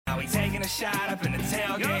we taking a shot up in the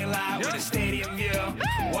tailgate lot with a stadium view.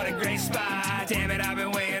 What a great spot. Damn it, I've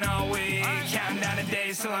been waiting all week. Counting down the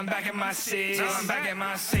days till I'm back in my seat.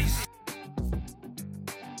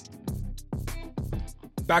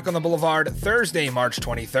 Back on the Boulevard, Thursday, March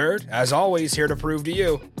 23rd. As always, here to prove to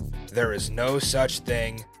you, there is no such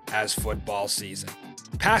thing as football season.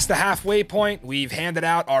 Past the halfway point, we've handed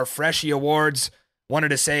out our Freshie Awards. Wanted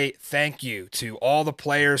to say thank you to all the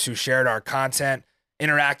players who shared our content.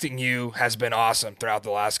 Interacting you has been awesome throughout the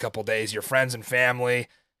last couple days. Your friends and family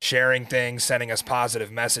sharing things, sending us positive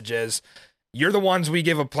messages. You're the ones we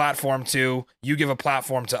give a platform to. You give a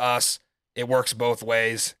platform to us. It works both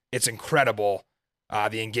ways. It's incredible,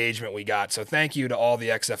 the engagement we got. So thank you to all the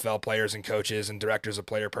XFL players and coaches and directors of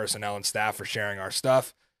player personnel and staff for sharing our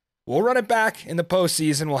stuff. We'll run it back in the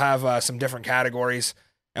postseason. We'll have some different categories.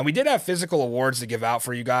 And we did have physical awards to give out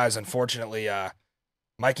for you guys. Unfortunately,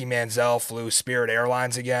 Mikey Manziel flew Spirit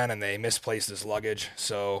Airlines again, and they misplaced his luggage.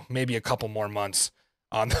 So maybe a couple more months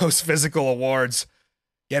on those physical awards.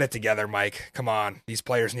 Get it together, Mike. Come on. These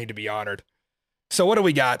players need to be honored. So what do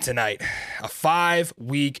we got tonight? A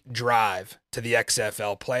 5-week drive to the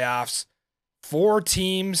XFL playoffs. 4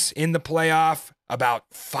 teams in the playoff, about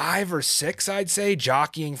 5 or 6, I'd say,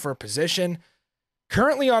 jockeying for position.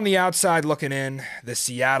 Currently on the outside looking in, the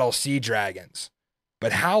Seattle Sea Dragons.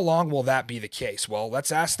 But how long will that be the case? Well,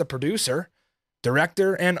 let's ask the producer,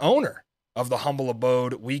 director, and owner of the humble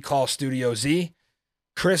abode we call Studio Z,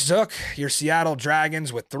 Chris Zook. Your Seattle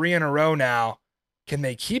Dragons with 3 in a row now. Can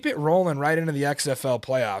they keep it rolling right into the XFL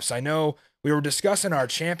playoffs? I know we were discussing our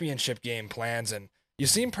championship game plans, and you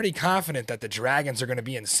seem pretty confident that the Dragons are going to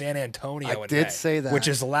be in San Antonio in May, say that, which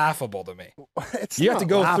is laughable to me. It's you have to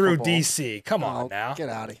go laughable. through DC. Come on now. Get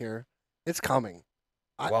out of here. It's coming.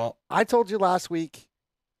 Well, I told you last week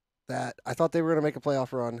that I thought they were going to make a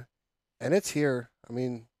playoff run, and it's here. I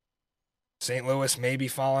mean, St. Louis may be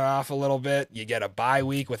falling off a little bit. You get a bye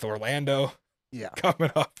week with Orlando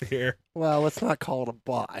coming up here. Well, let's not call it a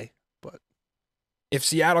bye, but if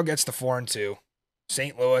Seattle gets to 4-2,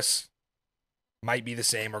 St. Louis might be the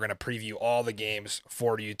same. We're going to preview all the games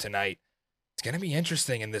for you tonight. It's going to be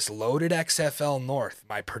interesting in this loaded XFL North.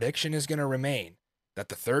 My prediction is going to remain that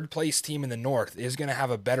the third place team in the North is going to have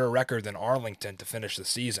a better record than Arlington to finish the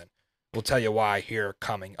season. We'll tell you why here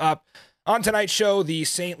coming up. On tonight's show, the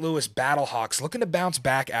St. Louis Battlehawks looking to bounce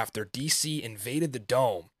back after DC invaded the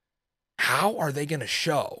Dome. How are they going to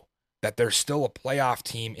show that they're still a playoff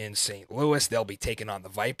team in St. Louis? They'll be taking on the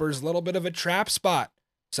Vipers, a little bit of a trap spot.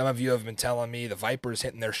 Some of you have been telling me the Vipers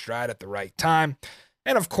hitting their stride at the right time.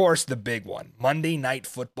 And of course, the big one, Monday Night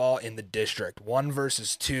Football in the District, 1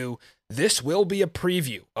 versus 2. This will be a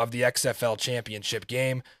preview of the XFL Championship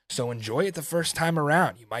game, so enjoy it the first time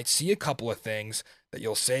around. You might see a couple of things that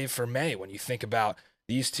you'll save for May when you think about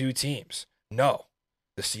these two teams. No,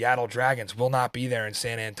 the Seattle Dragons will not be there in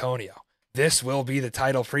San Antonio. This will be the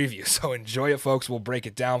title preview, so enjoy it, folks. We'll break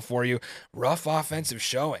it down for you. Rough offensive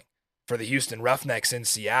showing for the Houston Roughnecks in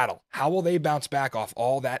Seattle. How will they bounce back off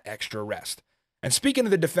all that extra rest? And speaking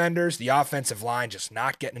of the defenders, the offensive line just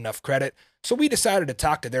not getting enough credit, so we decided to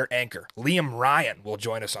talk to their anchor. Liam Ryan will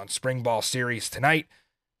join us on Springball Series tonight,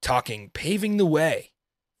 talking paving the way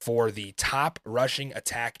for the top rushing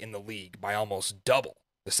attack in the league by almost double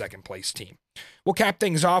the second-place team. We'll cap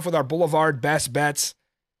things off with our Boulevard Best Bets.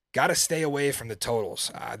 Got to stay away from the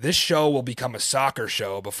totals. This show will become a soccer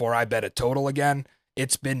show before I bet a total again.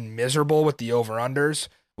 It's been miserable with the over-unders.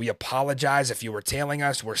 We apologize if you were tailing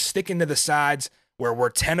us. We're sticking to the sides where we're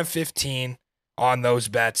 10 of 15 on those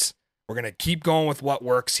bets. We're going to keep going with what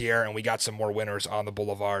works here, and we got some more winners on the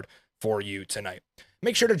Boulevard for you tonight.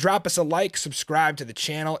 Make sure to drop us a like, subscribe to the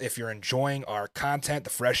channel if you're enjoying our content. The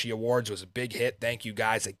Freshie Awards was a big hit. Thank you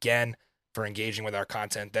guys again for engaging with our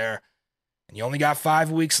content there. And you only got 5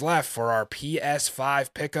 weeks left for our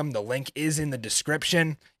PS5 Pick'em. The link is in the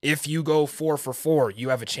description. If you go 4 for 4, you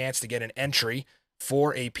have a chance to get an entry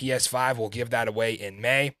for a PS5. We'll give that away in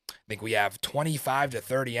May. I think we have 25 to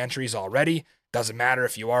 30 entries already. Doesn't matter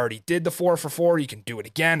if you already did the 4 for 4. You can do it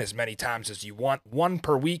again as many times as you want. 1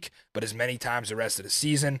 per week, but as many times the rest of the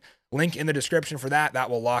season. Link in the description for that. That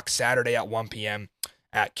will lock Saturday at 1 p.m.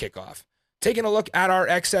 at kickoff. Taking a look at our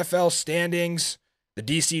XFL standings. The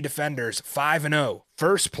DC Defenders 5-0,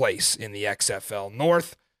 first place in the XFL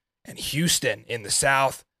North, and Houston in the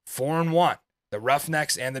South 4-1. The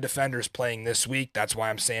Roughnecks and the Defenders playing this week. That's why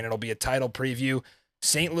I'm saying it'll be a title preview.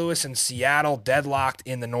 St. Louis and Seattle deadlocked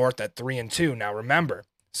in the North at 3-2. Now remember,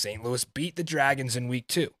 St. Louis beat the Dragons in week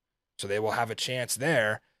 2, so they will have a chance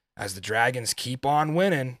there as the Dragons keep on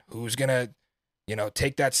winning. Who's gonna,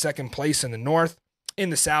 take that second place in the North? In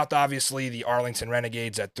the South, obviously, the Arlington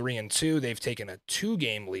Renegades at 3-2. They've taken a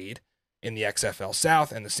 2-game lead in the XFL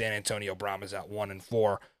South, and the San Antonio Brahmas at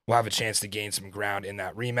 1-4 will have a chance to gain some ground in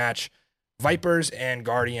that rematch. Vipers and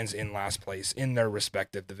Guardians in last place in their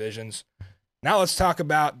respective divisions. Now let's talk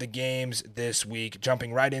about the games this week,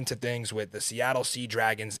 jumping right into things with the Seattle Sea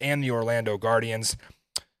Dragons and the Orlando Guardians.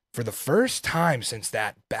 For the first time since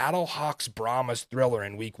that Battlehawks Brahmas thriller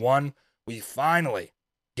in week 1, we finally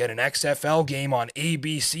get an XFL game on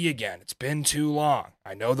ABC again. It's been too long.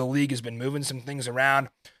 I know the league has been moving some things around,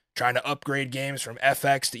 trying to upgrade games from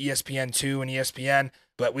FX to ESPN2 and ESPN,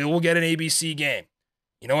 but we will get an ABC game.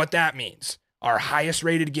 You know what that means? Our highest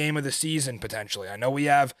rated game of the season, potentially. I know we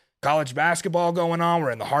have college basketball going on.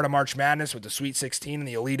 We're in the heart of March Madness with the Sweet 16 and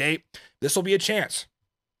the Elite 8. This will be a chance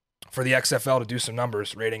for the XFL to do some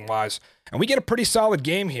numbers rating-wise. And we get a pretty solid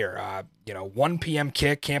game here. 1 p.m.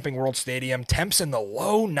 kick, Camping World Stadium. Temps in the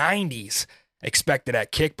low 90s expected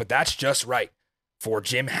at kick, but that's just right for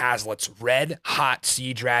Jim Haslett's red-hot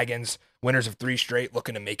Sea Dragons, winners of 3 straight,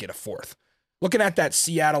 looking to make it a 4th. Looking at that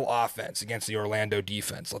Seattle offense against the Orlando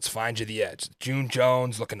defense, let's find you the edge. June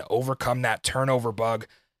Jones looking to overcome that turnover bug.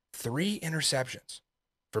 3 interceptions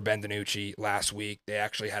for Ben DiNucci last week. They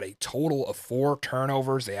actually had a total of 4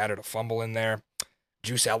 turnovers. They added a fumble in there.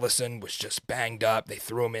 Juice Ellison was just banged up. They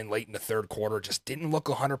threw him in late in the third quarter. Just didn't look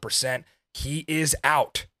 100%. He is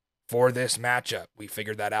out for this matchup. We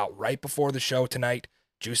figured that out right before the show tonight.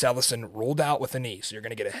 Juice Ellison ruled out with a knee. So you're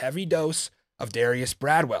going to get a heavy dose of Darius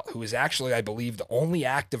Bradwell, who is actually, I believe, the only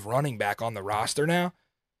active running back on the roster now.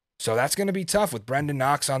 So that's going to be tough with Brendan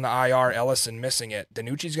Knox on the IR, Ellison missing it.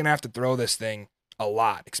 DiNucci's going to have to throw this thing a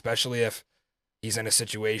lot, especially if he's in a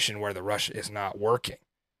situation where the rush is not working.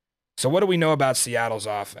 So what do we know about Seattle's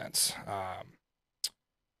offense?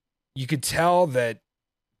 You could tell that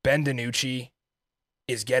Ben DiNucci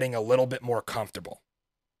is getting a little bit more comfortable,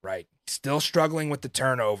 right? He's still struggling with the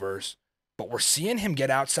turnovers, but we're seeing him get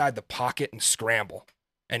outside the pocket and scramble.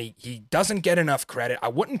 And he doesn't get enough credit. I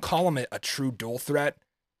wouldn't call him a true dual threat.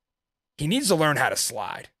 He needs to learn how to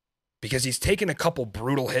slide because he's taken a couple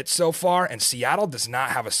brutal hits so far, and Seattle does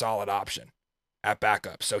not have a solid option at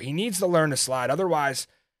backup. So he needs to learn to slide. Otherwise,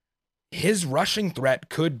 his rushing threat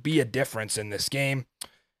could be a difference in this game,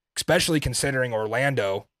 especially considering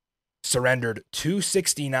Orlando surrendered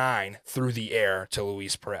 269 through the air to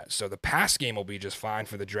Luis Perez. So the pass game will be just fine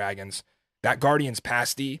for the Dragons. That Guardians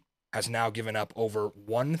pass D has now given up over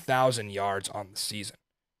 1,000 yards on the season.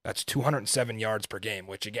 That's 207 yards per game,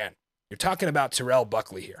 which again, you're talking about Terrell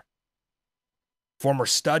Buckley here. Former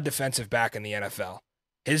stud defensive back in the NFL.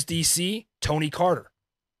 His DC, Tony Carter,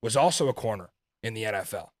 was also a corner in the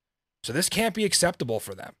NFL. So this can't be acceptable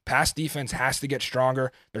for them. Pass defense has to get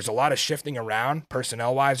stronger. There's a lot of shifting around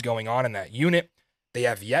personnel-wise going on in that unit. They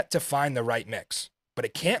have yet to find the right mix. But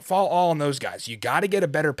it can't fall all on those guys. You got to get a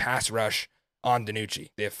better pass rush on DiNucci.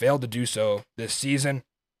 They have failed to do so this season.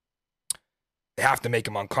 They have to make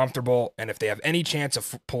him uncomfortable. And if they have any chance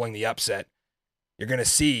of pulling the upset, you're going to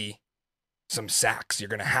see some sacks. You're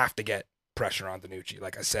going to have to get pressure on DiNucci.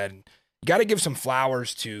 Like I said, you got to give some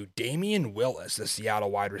flowers to Damian Willis, the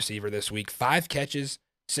Seattle wide receiver this week. 5 catches,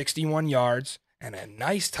 61 yards, and a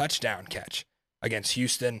nice touchdown catch against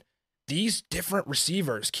Houston. These different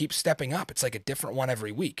receivers keep stepping up. It's like a different one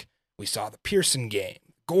every week. We saw the Pearson game,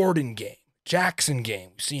 Gordon game, Jackson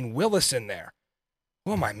game. We've seen Willis in there.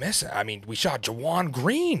 Who am I missing? I mean, we saw Jawan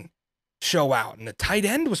Green show out, and the tight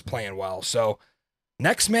end was playing well. So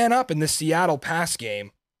next man up in this Seattle pass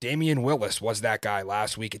game, Damian Willis was that guy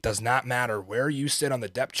last week. It does not matter where you sit on the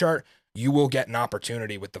depth chart. You will get an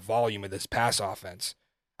opportunity with the volume of this pass offense.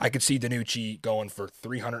 I could see DiNucci going for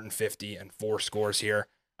 350 and 4 scores here.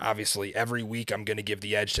 Obviously, every week I'm going to give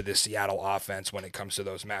the edge to this Seattle offense when it comes to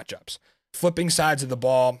those matchups. Flipping sides of the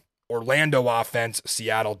ball, Orlando offense,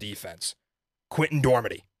 Seattle defense. Quentin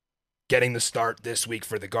Dormady getting the start this week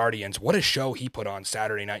for the Guardians. What a show he put on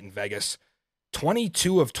Saturday night in Vegas.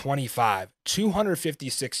 22 of 25,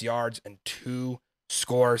 256 yards and 2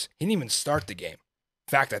 scores. He didn't even start the game.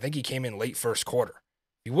 In fact, I think he came in late first quarter.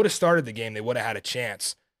 If he would have started the game, they would have had a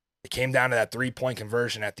chance. It came down to that 3-point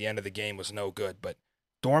conversion at the end of the game was no good, but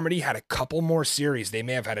Dormady had a couple more series. They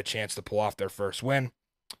may have had a chance to pull off their first win.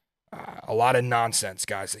 A lot of nonsense,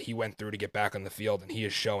 guys, that he went through to get back on the field, and he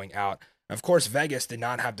is showing out. Of course, Vegas did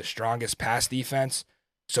not have the strongest pass defense,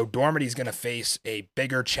 so Dormady's going to face a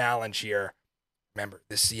bigger challenge here. Remember,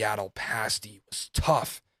 this Seattle pass D was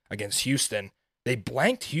tough against Houston. They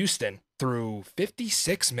blanked Houston through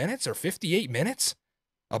 56 minutes or 58 minutes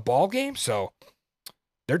a ball game, so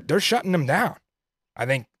they're shutting them down. I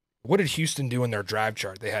think, what did Houston do in their drive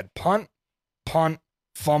chart? They had punt,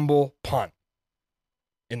 fumble, punt.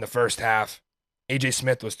 in the first half. A.J.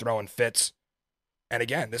 Smith was throwing fits. And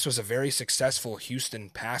again, this was a very successful Houston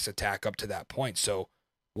pass attack up to that point. So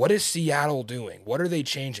what is Seattle doing? What are they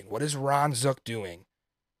changing? What is Ron Zook doing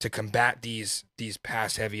to combat these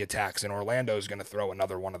pass-heavy attacks? And Orlando is going to throw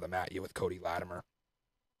another one of them at you with Cody Latimer.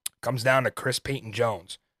 Comes down to Chris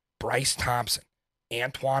Payton-Jones, Bryce Thompson,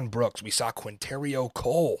 Antoine Brooks. We saw Quinterio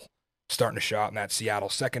Cole starting to show out in that Seattle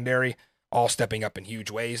secondary, all stepping up in huge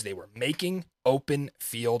ways. They were making open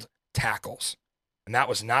field tackles. And that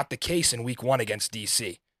was not the case in week 1 against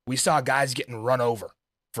DC. We saw guys getting run over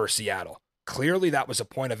for Seattle. Clearly, that was a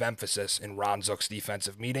point of emphasis in Ron Zook's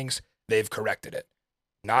defensive meetings. They've corrected it.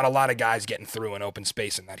 Not a lot of guys getting through in open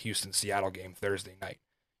space in that Houston-Seattle game Thursday night.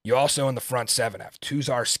 You also in the front 7 have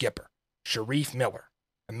Tuzar Skipper, Sharif Miller,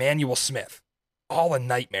 Emmanuel Smith. All a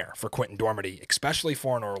nightmare for Quentin Dormady, especially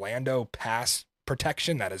for an Orlando pass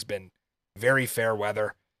protection that has been very fair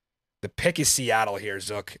weather. The pick is Seattle here,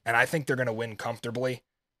 Zook, and I think they're going to win comfortably.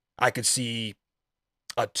 I could see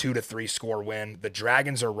a 2-3 score win. The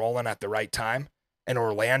Dragons are rolling at the right time, and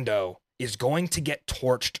Orlando is going to get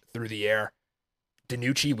torched through the air.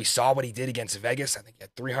 DiNucci, we saw what he did against Vegas. I think he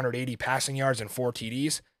had 380 passing yards and 4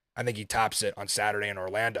 TDs. I think he tops it on Saturday in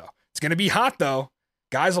Orlando. It's going to be hot, though.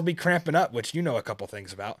 Guys will be cramping up, which you know a couple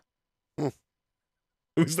things about.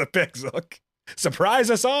 Who's the pick, Zook? Surprise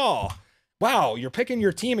us all. Wow, you're picking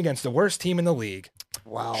your team against the worst team in the league.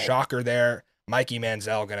 Wow. Shocker there. Mikey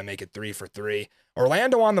Manziel going to make it 3 for 3.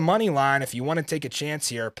 Orlando on the money line, if you want to take a chance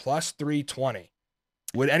here, plus 320.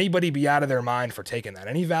 Would anybody be out of their mind for taking that?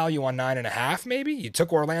 Any value on 9.5 maybe? You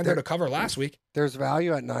took Orlando to cover last week. There's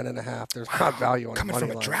value at 9.5. There's not value on coming money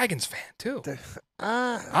from a line. Dragons fan, too.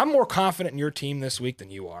 I'm more confident in your team this week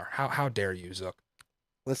than you are. How dare you, Zook?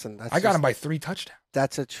 Listen, I got him by 3 touchdowns.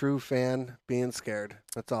 That's a true fan being scared.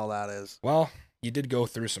 That's all that is. Well, you did go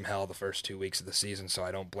through some hell the first 2 weeks of the season, so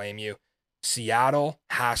I don't blame you. Seattle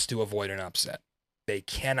has to avoid an upset. They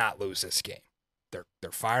cannot lose this game.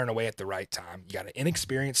 They're firing away at the right time. You got an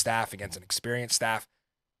inexperienced staff against an experienced staff.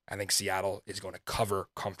 I think Seattle is going to cover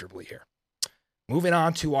comfortably here. Moving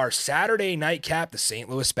on to our Saturday nightcap, the St.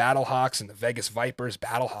 Louis Battlehawks and the Vegas Vipers.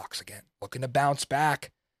 Battlehawks again, looking to bounce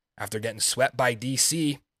back after getting swept by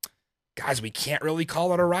DC. Guys, we can't really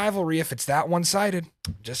call it a rivalry if it's that one-sided.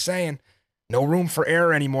 Just saying. No room for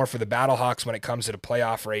error anymore for the Battlehawks when it comes to the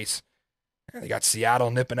playoff race. They got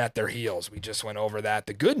Seattle nipping at their heels. We just went over that.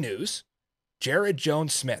 The good news, Jared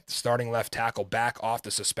Jones-Smith, starting left tackle, back off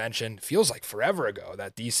the suspension. Feels like forever ago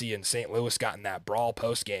that DC and St. Louis got in that brawl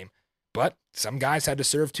post-game. But some guys had to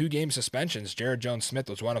serve 2-game suspensions. Jared Jones-Smith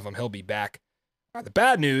was one of them. He'll be back. The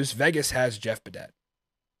bad news, Vegas has Jeff Badet,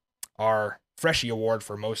 our Freshie Award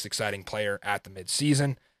for most exciting player at the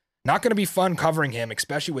midseason. Not going to be fun covering him,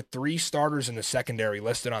 especially with 3 starters in the secondary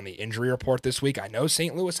listed on the injury report this week. I know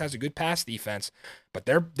St. Louis has a good pass defense, but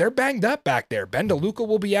they're banged up back there. Ben DeLuca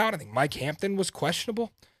will be out. I think Mike Hampton was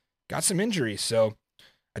questionable. Got some injuries. So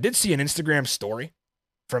I did see an Instagram story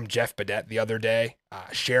from Jeff Badet the other day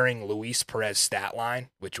sharing Luis Perez's stat line,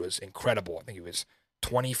 which was incredible. I think he was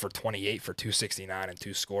 20 for 28 for 269 and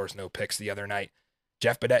 2 scores, no picks the other night.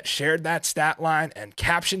 Jeff Badet shared that stat line and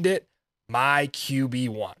captioned it, "My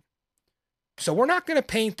QB1." So we're not going to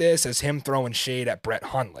paint this as him throwing shade at Brett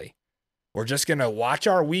Hundley. We're just going to watch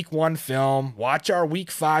our week 1 film, watch our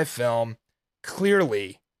week 5 film.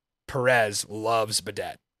 Clearly, Perez loves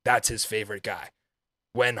Badet. That's his favorite guy.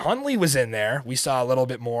 When Hundley was in there, we saw a little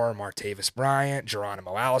bit more Martavis Bryant,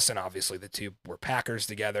 Geronimo Allison. Obviously, the two were Packers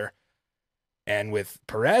together. And with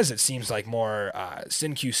Perez, it seems like more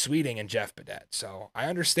Sinque Sweeting and Jeff Badet. So I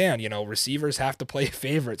understand, receivers have to play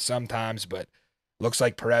favorites sometimes, but looks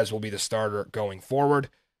like Perez will be the starter going forward.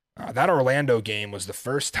 That Orlando game was the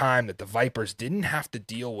first time that the Vipers didn't have to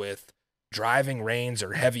deal with driving rains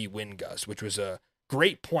or heavy wind gusts, which was a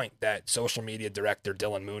great point that social media director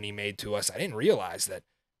Dylan Mooney made to us. I didn't realize that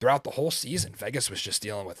throughout the whole season, Vegas was just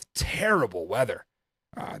dealing with terrible weather.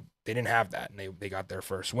 They didn't have that, and they got their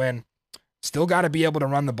first win. Still got to be able to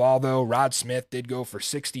run the ball, though. Rod Smith did go for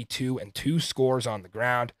 62 and 2 scores on the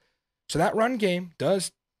ground. So that run game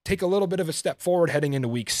does take a little bit of a step forward heading into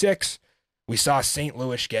week 6. We saw St.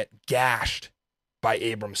 Louis get gashed by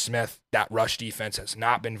Abram Smith. That rush defense has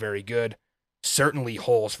not been very good. Certainly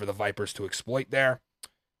holes for the Vipers to exploit there.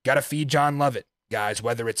 Got to feed John Lovett, guys,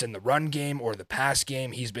 whether it's in the run game or the pass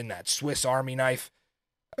game. He's been that Swiss Army knife.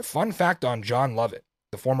 A fun fact on John Lovett,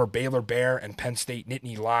 the former Baylor Bear and Penn State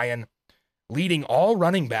Nittany Lion, leading all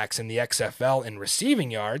running backs in the XFL in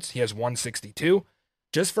receiving yards. He has 162.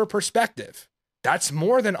 Just for perspective, that's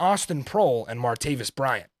more than Austin Prohl and Martavis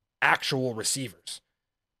Bryant, actual receivers.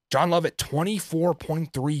 John Lovett,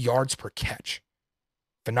 24.3 yards per catch.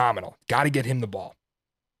 phenomenal. Got to get him the ball.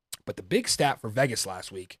 But the big stat for Vegas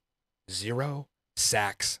last week, 0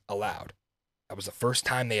 sacks allowed. That was the first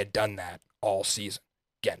time they had done that all season.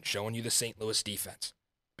 Again, showing you the St. Louis defense.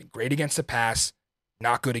 Been great against the pass,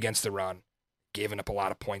 not good against the run. Giving up a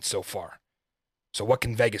lot of points so far. So what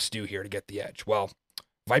can Vegas do here to get the edge? Well,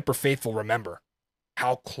 Viper faithful remember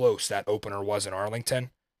how close that opener was in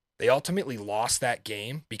Arlington. They ultimately lost that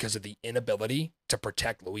game because of the inability to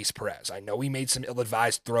protect Luis Perez. I know he made some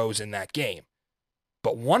ill-advised throws in that game,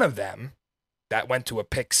 but one of them that went to a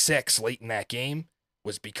pick 6 late in that game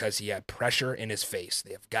was because he had pressure in his face.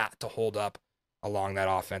 They have got to hold up along that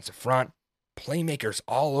offensive front. Playmakers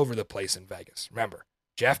all over the place in Vegas. Remember,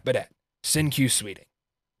 Jeff Badet, Sin-Q Sweeting,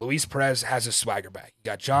 Luis Perez has a swagger bag. You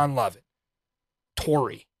got John Lovett,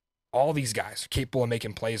 Torrey. All these guys are capable of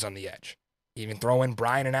making plays on the edge. Even throw in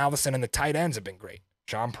Brian and Allison, and the tight ends have been great.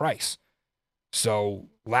 Sean Price. So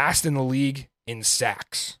last in the league in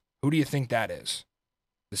sacks. Who do you think that is?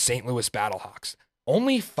 The St. Louis Battlehawks.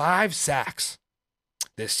 Only 5 sacks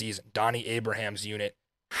this season. Donnie Abraham's unit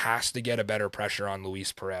has to get a better pressure on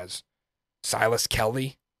Luis Perez. Silas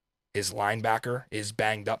Kelly, his linebacker, is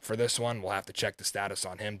banged up for this one. We'll have to check the status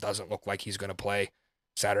on him. Doesn't look like he's going to play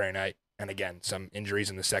Saturday night. And again, some injuries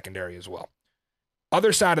in the secondary as well.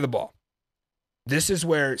 Other side of the ball. This is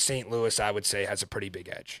where St. Louis, I would say, has a pretty big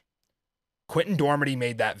edge. Quentin Dormady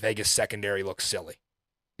made that Vegas secondary look silly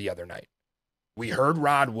the other night. We heard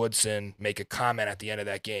Rod Woodson make a comment at the end of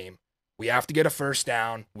that game. We have to get a first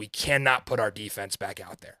down. We cannot put our defense back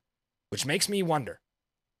out there. Which makes me wonder.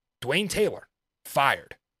 Dwayne Taylor,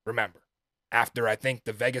 fired, remember, after I think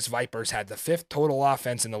the Vegas Vipers had the 5th total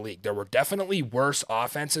offense in the league. There were definitely worse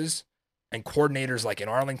offenses and coordinators like in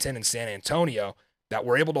Arlington and San Antonio that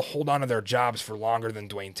were able to hold on to their jobs for longer than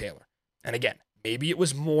Dwayne Taylor. And again, maybe it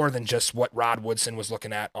was more than just what Rod Woodson was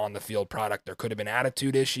looking at on the field product. There could have been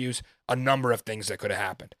attitude issues, a number of things that could have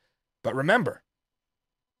happened. But remember,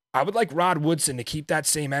 I would like Rod Woodson to keep that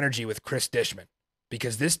same energy with Chris Dishman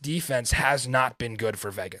because this defense has not been good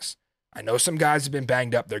for Vegas. I know some guys have been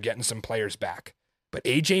banged up. They're getting some players back. But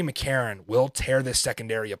A.J. McCarron will tear this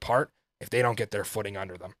secondary apart if they don't get their footing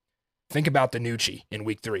under them. Think about DiNucci in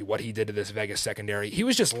week 3, what he did to this Vegas secondary. He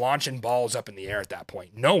was just launching balls up in the air at that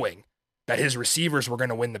point, knowing that his receivers were going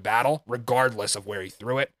to win the battle regardless of where he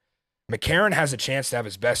threw it. McCarron has a chance to have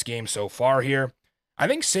his best game so far here. I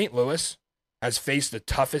think St. Louis has faced the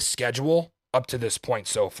toughest schedule up to this point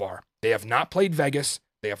so far. They have not played Vegas.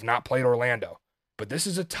 They have not played Orlando. But this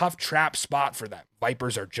is a tough trap spot for them.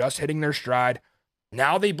 Vipers are just hitting their stride.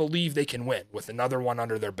 Now they believe they can win with another one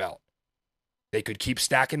under their belt. They could keep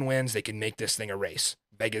stacking wins. They can make this thing a race.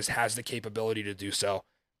 Vegas has the capability to do so.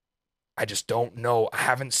 I just don't know. I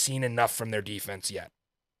haven't seen enough from their defense yet.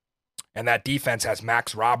 And that defense has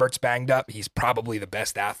Max Roberts banged up. He's probably the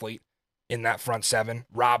best athlete in that front 7.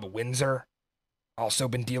 Rob Windsor also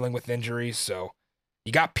been dealing with injuries. So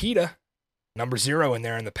you got Peta, number 0 in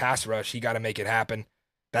there in the pass rush. He got to make it happen.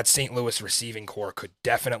 That St. Louis receiving core could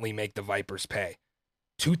definitely make the Vipers pay.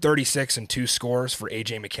 236 and 2 scores for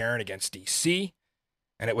A.J. McCarron against D.C.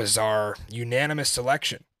 And it was our unanimous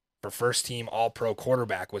selection for first-team All-Pro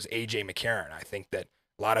quarterback was A.J. McCarron. I think that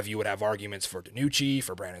a lot of you would have arguments for DiNucci,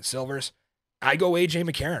 for Brandon Silvers. I go A.J.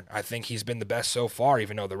 McCarron. I think he's been the best so far,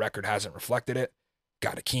 even though the record hasn't reflected it.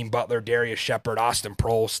 Got Akeem Butler, Darius Shepard, Austin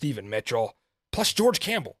Prohl, Stephen Mitchell, plus George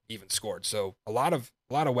Campbell even scored. So a lot of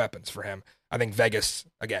weapons for him. I think Vegas,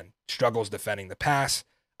 again, struggles defending the pass.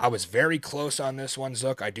 I was very close on this one,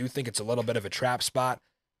 Zook. I do think it's a little bit of a trap spot.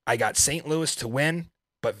 I got St. Louis to win,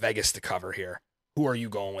 but Vegas to cover here. Who are you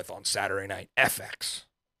going with on Saturday night? FX.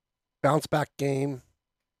 Bounce back game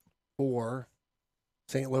for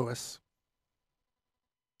St. Louis.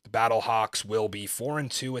 The Battlehawks will be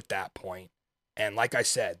 4-2 at that point. And like I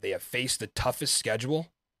said, they have faced the toughest schedule,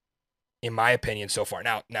 in my opinion, so far.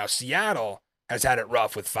 Now Seattle has had it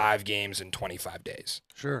rough with 5 games in 25 days.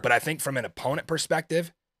 Sure. But I think from an opponent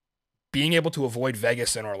perspective, being able to avoid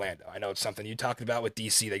Vegas and Orlando. I know it's something you talked about with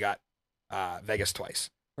DC. They got Vegas twice.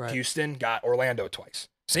 Right. Houston got Orlando twice.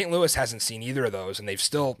 St. Louis hasn't seen either of those, and they've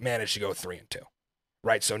still managed to go 3-2.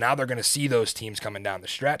 Right, so now they're going to see those teams coming down the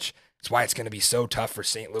stretch. That's why it's going to be so tough for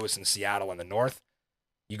St. Louis and Seattle in the north.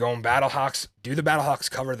 You going Battlehawks? Do the Battlehawks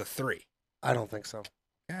cover the 3? I don't think so.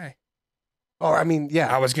 Okay. Oh, I mean,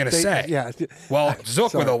 yeah. I was going to say. Yeah. Well,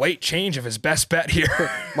 Zook with a late change of his best bet here.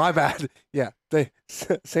 My bad. Yeah.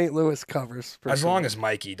 St. Louis covers. As long as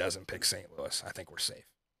Mikey doesn't pick St. Louis, I think we're safe.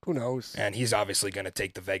 Who knows? And he's obviously going to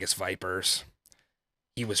take the Vegas Vipers.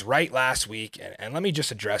 He was right last week. And let me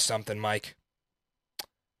just address something, Mike.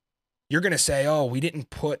 You're going to say, oh, we didn't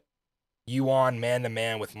put you on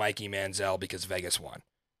man-to-man with Mikey Manziel because Vegas won.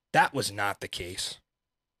 That was not the case.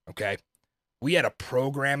 Okay. We had a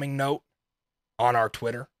programming note on our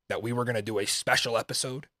Twitter that we were going to do a special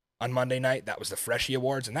episode on Monday night. That was the Freshie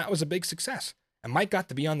Awards, and that was a big success. And Mike got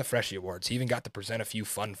to be on the Freshie Awards. He even got to present a few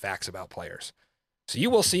fun facts about players. So you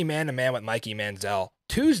will see Man to Man with Mikey Manziel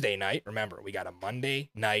Tuesday night. Remember, we got a Monday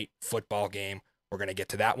night football game. We're going to get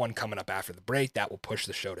to that one coming up after the break. That will push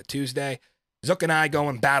the show to Tuesday. Zook and I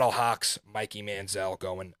going Battlehawks. Mikey Manziel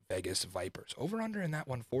going Vegas Vipers. Over under in that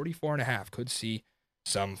one, 44.5. Could see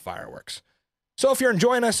some fireworks. So if you're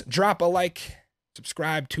enjoying us, drop a like,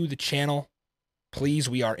 subscribe to the channel. Please,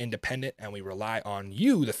 we are independent and we rely on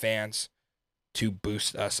you, the fans, to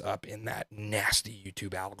boost us up in that nasty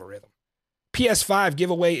YouTube algorithm. PS5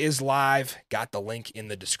 giveaway is live. Got the link in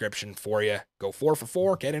the description for you. Go 4 for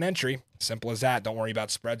 4, get an entry. Simple as that. Don't worry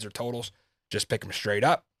about spreads or totals. Just pick them straight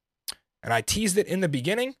up. And I teased it in the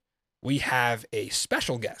beginning. We have a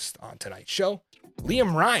special guest on tonight's show.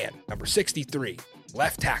 Liam Ryan, number 63.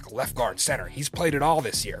 Left tackle, left guard, center. He's played it all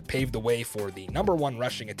this year. Paved the way for the number 1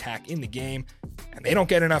 rushing attack in the game. And they don't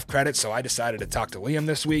get enough credit, so I decided to talk to Liam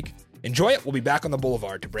this week. Enjoy it. We'll be back on the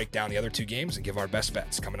Boulevard to break down the other 2 games and give our best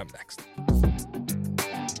bets coming up next.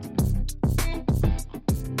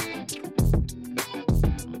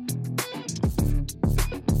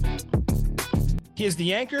 He is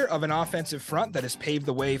the anchor of an offensive front that has paved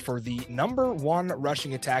the way for the number 1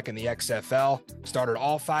 rushing attack in the XFL, started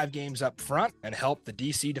all 5 games up front, and helped the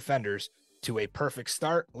DC Defenders to a perfect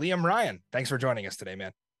start. Liam Ryan, thanks for joining us today,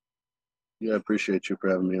 man. Yeah, I appreciate you for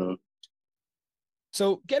having me on.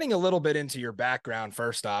 So getting a little bit into your background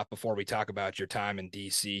first off, before we talk about your time in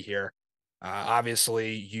DC here,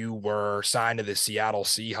 obviously you were signed to the Seattle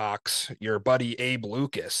Seahawks. Your buddy Abe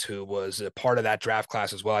Lucas, who was a part of that draft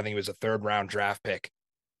class as well, I think he was a 3rd-round draft pick,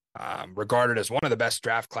 regarded as one of the best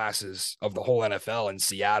draft classes of the whole NFL in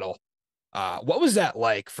Seattle. What was that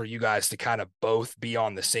like for you guys to kind of both be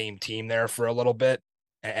on the same team there for a little bit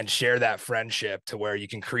and share that friendship to where you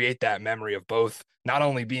can create that memory of both not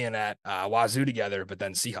only being at Wazoo together, but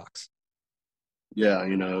then Seahawks? Yeah,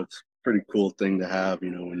 it's a pretty cool thing to have,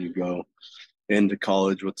 when you go into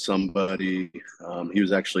college with somebody. He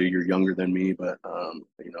was actually a year younger than me, but,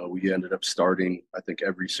 we ended up starting, I think,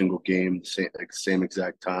 every single game, same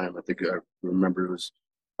exact time. I think I remember it was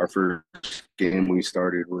our first game we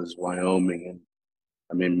started was Wyoming. And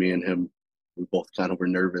I mean, me and him, we both kind of were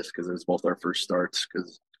nervous because it was both our first starts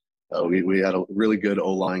because we had a really good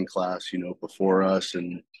O-line class, before us.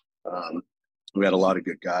 And we had a lot of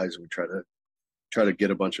good guys. We try to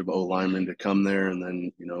get a bunch of O-linemen to come there and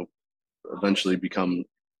then, eventually become,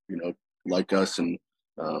 like us and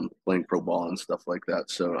playing pro ball and stuff like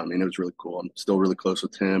that. So, I mean, it was really cool. I'm still really close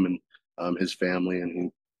with him and his family,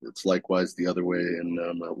 and it's likewise the other way. And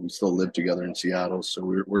we still live together in Seattle. So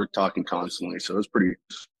we're talking constantly. So it was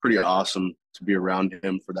pretty awesome to be around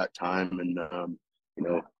him for that time. And,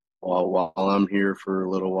 while I'm here for a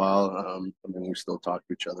little while, I mean, we still talk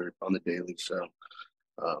to each other on the daily. So,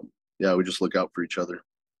 yeah, we just look out for each other.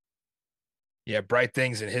 Yeah, bright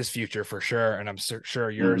things in his future for sure, and I'm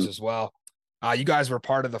sure yours as well. You guys were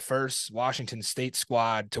part of the first Washington State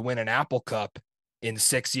squad to win an Apple Cup in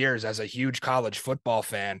 6 years. As a huge college football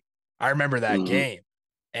fan, I remember that game,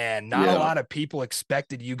 and not a lot of people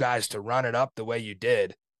expected you guys to run it up the way you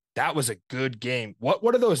did. That was a good game. What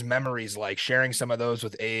are those memories like, sharing some of those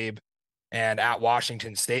with Abe and at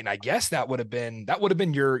Washington State? And I guess that would have been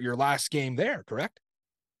your last game there, correct?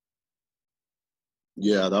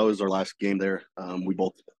 Yeah, that was our last game there. We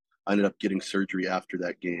both ended up getting surgery after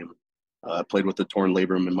that game. I played with a torn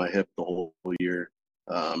labrum in my hip the whole year.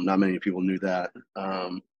 Not many people knew that.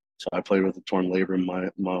 So I played with a torn labrum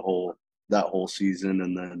that whole season,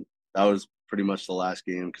 and then that was pretty much the last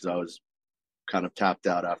game because I was kind of tapped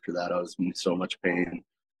out after that. I was in so much pain.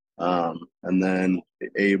 And then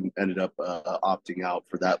Abe ended up opting out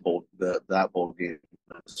for that bowl game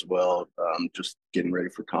as well, just getting ready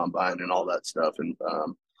for combine and all that stuff and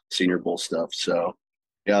Senior Bowl stuff. So,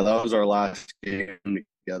 yeah, that was our last game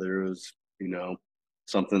together. It was,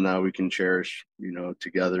 something that we can cherish,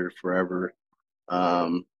 together forever,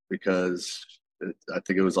 because I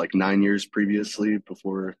think it was like 9 years previously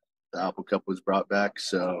before the Apple Cup was brought back.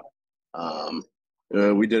 So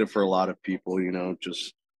we did it for a lot of people,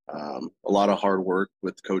 just a lot of hard work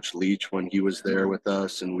with Coach Leach when he was there with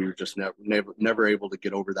us, and we were just never able to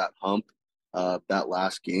get over that hump that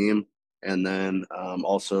last game. And then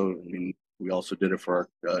also, I mean, we also did it for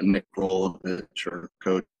our Nick Rolovich, our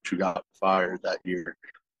coach who got fired that year.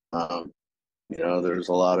 There's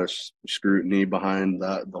a lot of scrutiny behind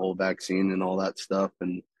the whole vaccine and all that stuff,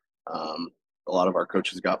 and a lot of our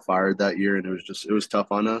coaches got fired that year, and it was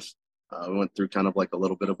tough on us. We went through kind of like a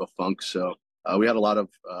little bit of a funk, so we had a lot of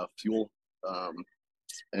fuel,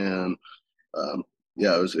 and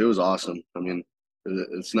yeah, it was awesome. I mean,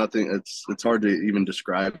 it's nothing. It's hard to even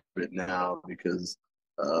describe it now because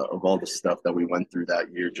of all the stuff that we went through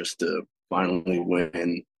that year just to finally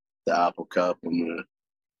win the Apple Cup, and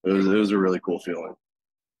it was a really cool feeling.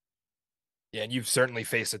 Yeah, and you've certainly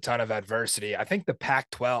faced a ton of adversity. I think the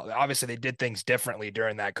Pac-12, obviously they did things differently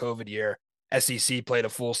during that COVID year. SEC played a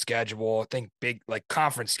full schedule. I think big like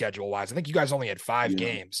conference schedule wise. I think you guys only had 5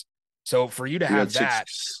 games. So for you to We had have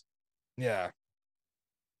six. that, yeah,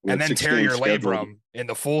 We and had then six tear games your scheduled. labrum in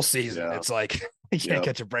the full season, Yeah, it's like you can't yeah,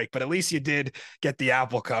 catch a break. But at least you did get the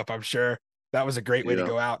Apple Cup. I'm sure that was a great way to yeah.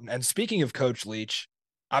 go out. And speaking of Coach Leach,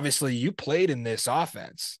 obviously you played in this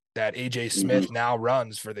offense that AJ Hmm. Smith now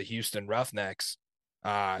runs for the Houston Roughnecks.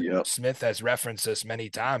 Yep. Smith has referenced this many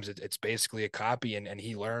times. It's basically a copy, and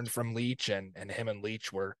he learned from Leach, and him and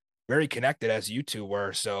Leach were very connected as you two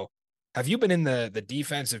were. So have you been in the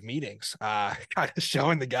defensive meetings, kind of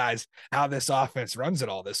showing the guys how this offense runs it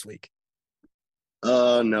all this week?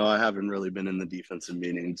 No, I haven't really been in the defensive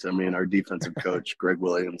meetings. I mean, our defensive coach, Greg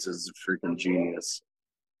Williams, is a freaking genius.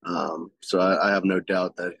 So I have no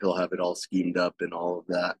doubt that he'll have it all schemed up and all of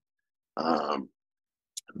that. Um,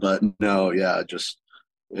 but no, yeah, just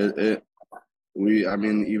it I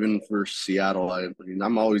mean, even for Seattle, I mean,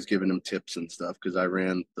 I'm always giving him tips and stuff because I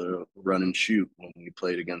ran the run and shoot when we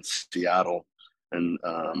played against Seattle, and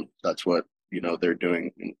that's what they're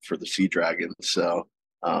doing for the Sea Dragons. So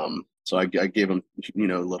I gave him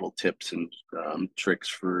little tips and tricks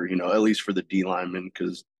for at least for the D linemen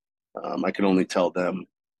because I can only tell them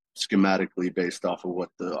schematically based off of what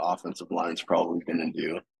the offensive line's probably going to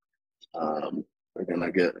do. They're going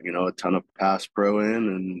to get, a ton of pass pro in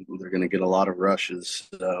and they're going to get a lot of rushes.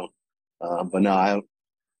 So, but no,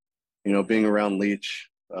 being around Leach,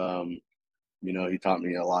 he taught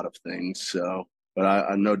me a lot of things. So, but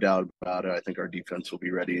I no doubt about it. I think our defense will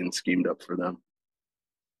be ready and schemed up for them.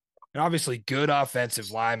 And obviously, good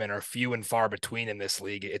offensive linemen are few and far between in this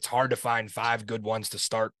league. It's hard to find 5 good ones to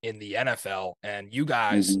start in the NFL. And you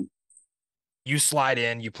guys, Mm-hmm. you slide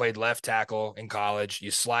in, you played left tackle in college,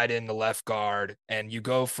 you slide in the left guard, and you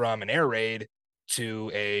go from an air raid to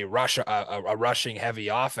a rushing heavy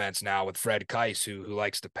offense now with Fred Keiss, who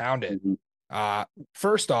likes to pound it. Mm-hmm.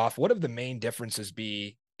 First off, what have the main differences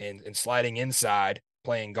be in sliding inside,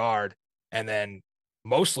 playing guard, and then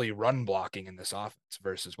mostly run blocking in this offense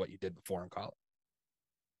versus what you did before in college?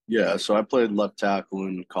 Yeah, so I played left tackle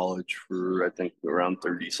in college for I think around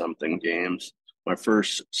 30 something games. My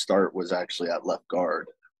first start was actually at left guard,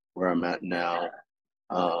 where I'm at now.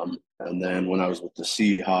 And then when I was with the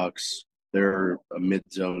Seahawks, they're a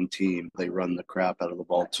mid-zone team. They run the crap out of the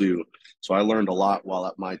ball too. So I learned a lot while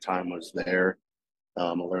at my time was there. I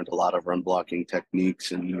learned a lot of run blocking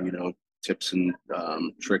techniques and tips and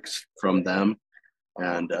tricks from them.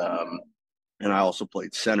 And I also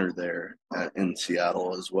played center there in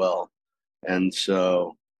Seattle as well. And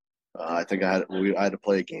so I think I had to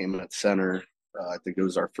play a game at center. I think it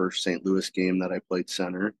was our first St. Louis game that I played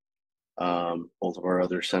center. Both of our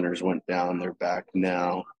other centers went down; they're back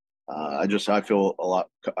now. I feel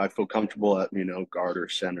comfortable at guard or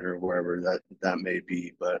center wherever that may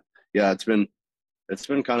be. But yeah, it's been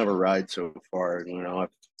kind of a ride so far.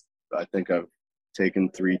 I think I've taken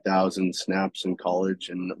 3,000 snaps in college,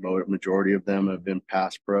 and the majority of them have been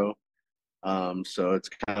pass pro. So it's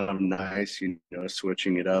kind of nice,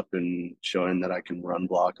 switching it up and showing that I can run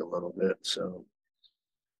block a little bit. So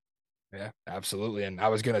Yeah, absolutely. And I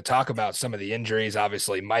was going to talk about some of the injuries.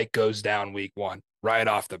 Obviously, Mike goes down week 1, right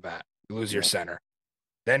off the bat. You lose your yeah, center.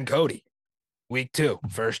 Then Cody, week 2,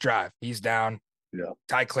 first drive, he's down. yeah,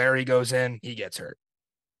 Ty Clary goes in, he gets hurt.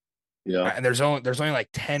 yeah, And there's only like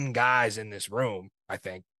 10 guys in this room, I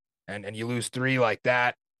think. And you lose 3 like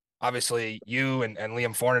that. Obviously, you and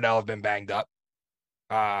Liam Fornadell have been banged up.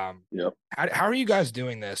 yeah. How are you guys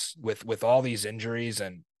doing this with all these injuries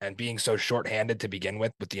and being so shorthanded to begin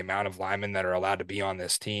with the amount of linemen that are allowed to be on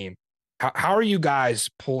this team? How are you guys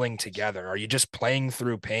pulling together? Are you just playing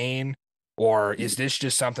through pain, or is this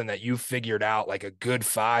just something that you figured out like a good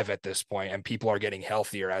 5 at this point and people are getting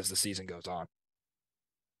healthier as the season goes on?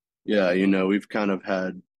 Yeah, we've kind of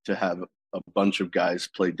had to have a bunch of guys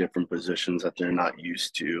play different positions that they're not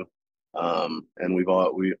used to. And I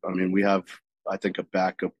mean, we have, I think, a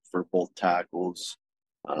backup for both tackles.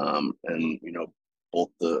 And,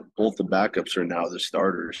 both the backups are now the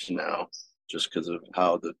starters now, just because of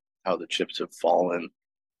how the chips have fallen.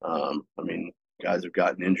 I mean, guys have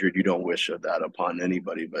gotten injured. You don't wish that upon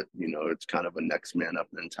anybody, but, it's kind of a next man up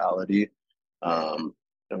mentality. And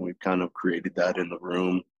we've kind of created that in the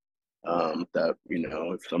room. that,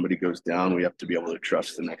 if somebody goes down, we have to be able to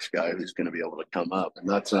trust the next guy who's going to be able to come up. And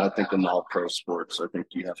that's, I think, in all pro sports, I think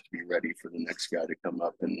you have to be ready for the next guy to come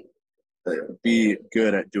up and be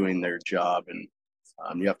good at doing their job. And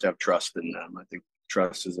you have to have trust in them. I think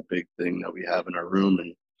trust is a big thing that we have in our room.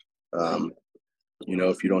 And,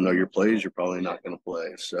 if you don't know your plays, you're probably not going to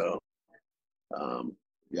play. So,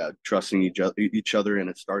 trusting each other, and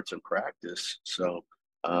it starts in practice. So,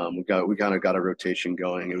 we kind of got a rotation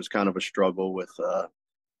going. It was kind of a struggle with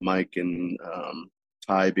Mike and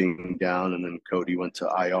Ty being down, and then Cody went to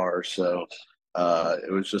IR. So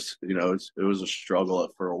it was just, it was a struggle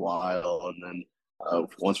for a while, and then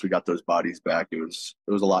once we got those bodies back, it was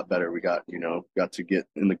a lot better. We got to get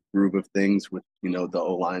in the groove of things with the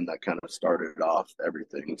O line that kind of started off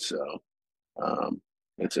everything. So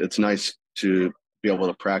it's nice to be able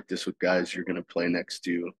to practice with guys you're going to play next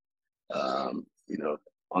to,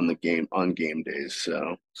 on game days.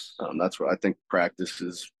 So that's what I think practice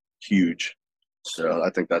is huge. So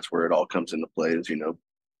I think that's where it all comes into play is,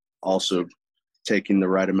 also taking the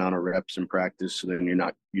right amount of reps in practice. So then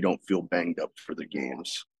you don't feel banged up for the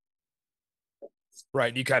games.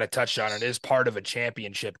 Right. You kind of touched on it. It is part of a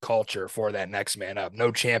championship culture for that next man up.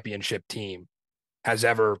 No championship team has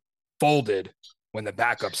ever folded when the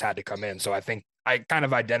backups had to come in. So I think I kind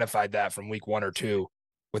of identified that from week 1 or 2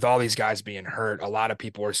 with all these guys being hurt. A lot of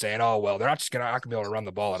people were saying, oh, well, they're not going to be able to run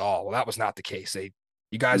the ball at all. Well, that was not the case.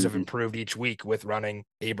 You guys have improved each week with running.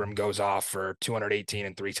 Abram goes off for 218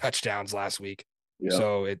 and 3 touchdowns last week. Yeah.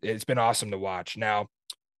 So it's been awesome to watch. Now,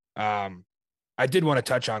 I did want to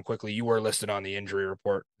touch on quickly, you were listed on the injury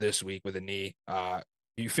report this week with a knee.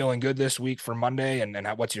 You feeling good this week for Monday, and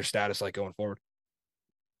what's your status like going forward?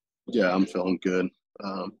 Yeah, I'm feeling good.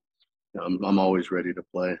 I'm always ready to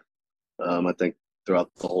play. I think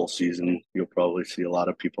throughout the whole season, you'll probably see a lot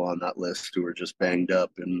of people on that list who are just banged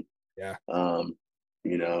up, and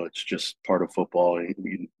it's just part of football.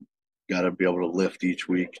 You got to be able to lift each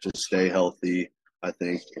week to stay healthy, I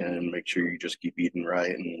think, and make sure you just keep eating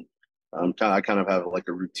right. And I kind of have like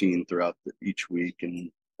a routine throughout each week.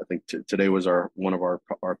 And I think today was one of our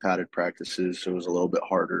padded practices, so it was a little bit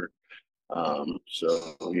harder.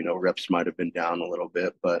 So reps might have been down a little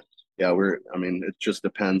bit, but yeah, it just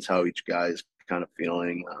depends how each guy's kind of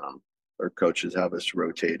feeling. Our coaches have us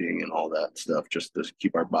rotating and all that stuff just to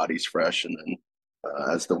keep our bodies fresh. And then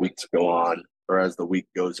as the weeks go on, or as the week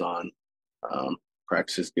goes on,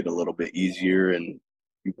 practices get a little bit easier, and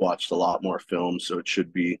you've watched a lot more film, so it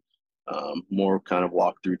should be more kind of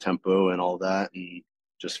walk through tempo and all that, and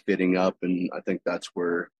just fitting up. And I think that's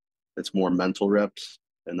where it's more mental reps,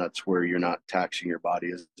 and that's where you're not taxing your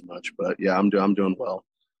body as much. But yeah, I'm doing well.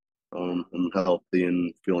 I'm healthy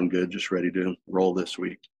and feeling good, just ready to roll this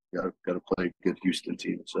week. Got to play a good Houston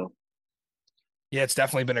team. So yeah, it's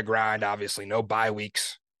definitely been a grind. Obviously, no bye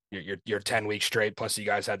weeks. You're 10 weeks straight. Plus, you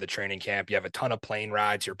guys had the training camp. You have a ton of plane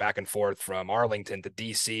rides. You're back and forth from Arlington to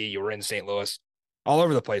DC. You were in St. Louis, all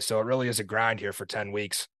over the place. So it really is a grind here for 10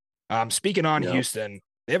 weeks. Speaking on Houston,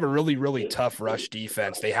 they have a really, really tough rush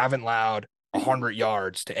defense. They haven't allowed 100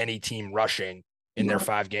 yards to any team rushing in their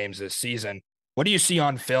 5 games this season. What do you see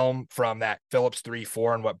on film from that Phillips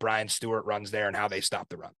 3-4 and what Brian Stewart runs there and how they stop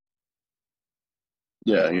the run?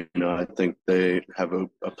 Yeah, I think they have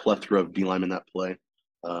a plethora of D linemen that play.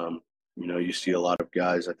 You see a lot of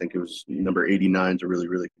guys. I think it was number 89 is a really,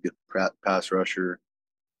 really good pass rusher.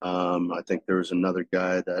 I think there was another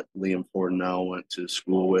guy that Liam Ford now went to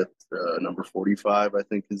school with, number 45, I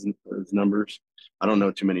think his numbers. I don't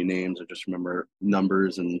know too many names. I just remember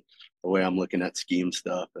numbers and the way I'm looking at scheme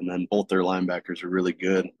stuff. And then both their linebackers are really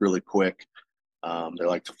good, really quick. They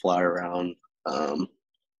like to fly around.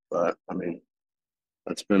 But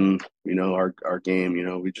that's been, our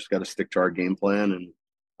game. We just got to stick to our game plan and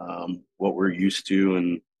what we're used to,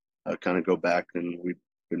 and kind of go back. And we've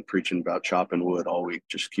been preaching about chopping wood all week.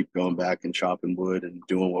 Just keep going back and chopping wood and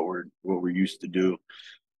doing what we're used to do.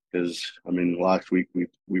 Because last week we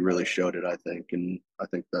really showed it, I think, and I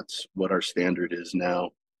think that's what our standard is now.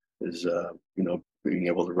 Is being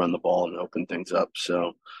able to run the ball and open things up.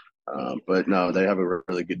 So, but no, they have a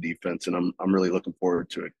really good defense, and I'm really looking forward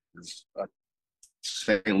to it.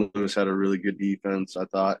 St. Louis had a really good defense, I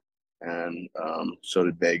thought, and so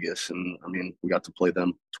did Vegas. And we got to play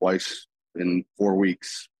them twice in 4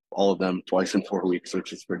 weeks, all of them twice in 4 weeks,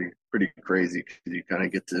 which is pretty crazy because you kind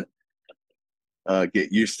of get to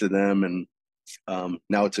get used to them. And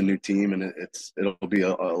now it's a new team, and it'll be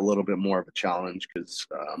a little bit more of a challenge because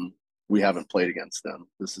we haven't played against them.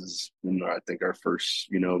 This is, I think, our first,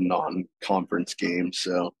 non-conference game.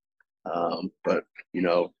 So, but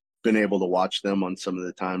been able to watch them on some of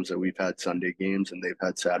the times that we've had Sunday games and they've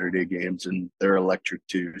had Saturday games, and they're electric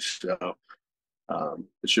too. So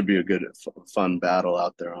it should be a good, fun battle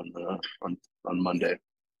out there on Monday.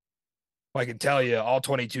 Well, I can tell you, all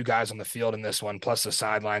 22 guys on the field in this one, plus the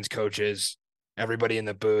sidelines coaches, everybody in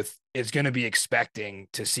the booth, is going to be expecting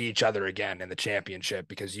to see each other again in the championship,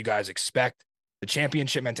 because you guys expect the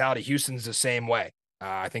championship mentality. Houston's the same way.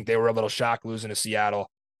 I think they were a little shocked losing to Seattle.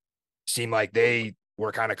 Seemed like they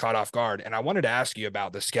were kind of caught off guard. And I wanted to ask you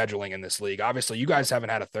about the scheduling in this league. Obviously, you guys haven't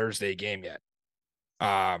had a Thursday game yet.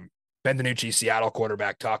 Ben DiNucci, Seattle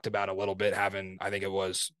quarterback, talked about a little bit having, I think it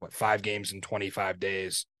was, 5 games in 25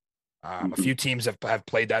 days. A few teams have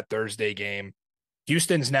played that Thursday game.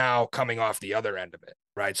 Houston's now coming off the other end of it,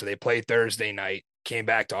 right? So they played Thursday night, came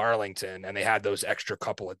back to Arlington, and they had those extra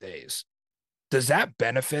couple of days. Does that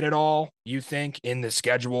benefit at all, you think, in the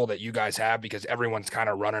schedule that you guys have? Because everyone's kind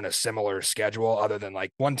of running a similar schedule, other than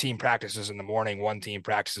like one team practices in the morning, one team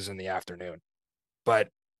practices in the afternoon. But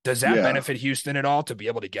does that benefit Houston at all to be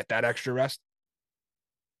able to get that extra rest?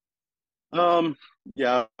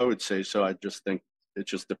 Yeah, I would say so. I just think it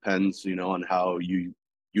just depends, on how you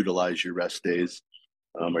utilize your rest days.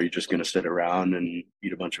 Are you just going to sit around and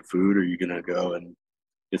eat a bunch of food, or are you going to go and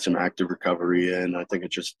get some active recovery in? I think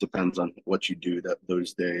it just depends on what you do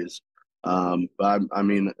those days. But I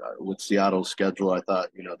mean, with Seattle's schedule, I thought,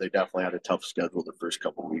 they definitely had a tough schedule the first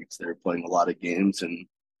couple of weeks. They were playing a lot of games and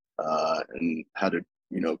had to,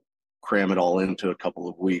 cram it all into a couple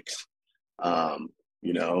of weeks. And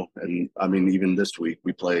I mean, even this week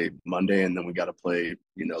we play Monday, and then we got to play,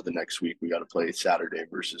 the next week we got to play Saturday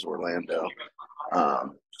versus Orlando.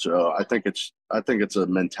 So I think it's a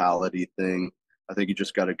mentality thing. I think you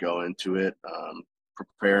just got to go into it,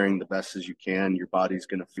 preparing the best as you can. Your body's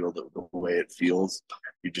going to feel the way it feels.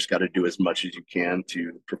 You just got to do as much as you can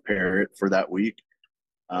to prepare it for that week.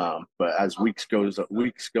 But as weeks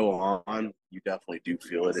go on, you definitely do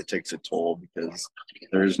feel it. It takes a toll because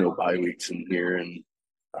there is no bye weeks in here, and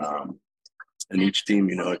each team,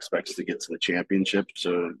 expects to get to the championship.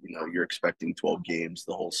 So, you're expecting 12 games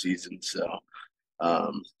the whole season. So,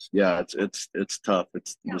 yeah, it's tough.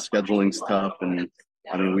 The scheduling's tough. And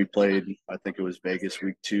I mean, we played, I think it was Vegas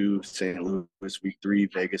week 2, St. Louis week 3,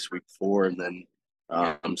 Vegas week 4, and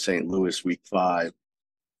then St. Louis week 5.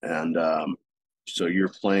 And so you're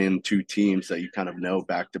playing 2 teams that you kind of know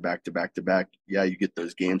back to back to back to back. Yeah, you get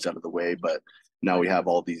those games out of the way, but now we have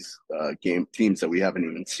all these game teams that we haven't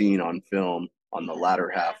even seen on film on the latter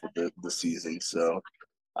half of the season. So,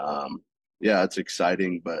 yeah, it's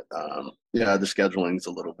exciting, but yeah, the scheduling's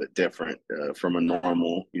a little bit different from a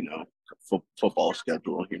normal, football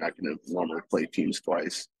schedule. You're not going to normally play teams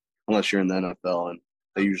twice unless you're in the NFL, and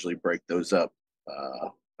they usually break those up,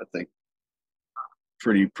 I think,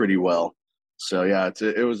 pretty well. So yeah,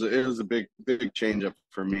 it was a big change up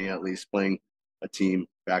for me, at least, playing a team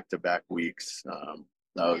back-to-back weeks.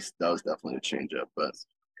 That was definitely a change up, but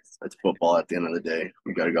it's football at the end of the day.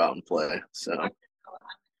 You got to go out and play. So,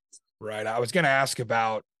 right. I was going to ask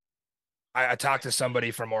about. I talked to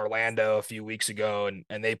somebody from Orlando a few weeks ago,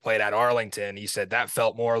 and they played at Arlington. He said that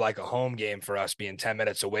felt more like a home game for us, being 10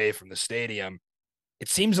 minutes away from the stadium. It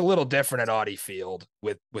seems a little different at Audi Field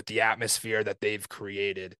with the atmosphere that they've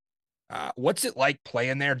created. What's it like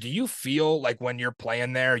playing there? Do you feel like when you're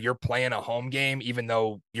playing there, you're playing a home game, even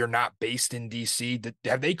though you're not based in DC?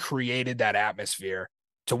 Have they created that atmosphere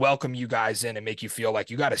to welcome you guys in and make you feel like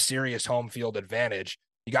you got a serious home field advantage?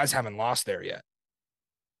 You guys haven't lost there yet.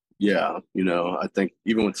 Yeah, I think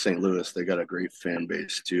even with St. Louis, they got a great fan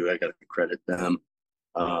base too. I got to credit them.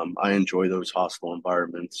 I enjoy those hostile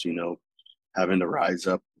environments, having to rise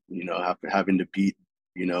up, having to beat,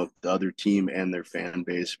 the other team and their fan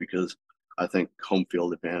base, because I think home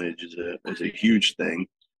field advantage is a huge thing.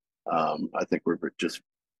 I think we're just,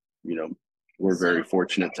 we're very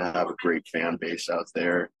fortunate to have a great fan base out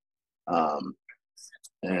there.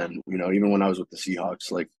 And, even when I was with the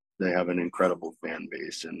Seahawks, like, they have an incredible fan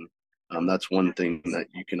base. And that's one thing that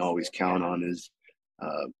you can always count on is,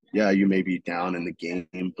 yeah, you may be down in the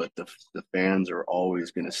game, but the fans are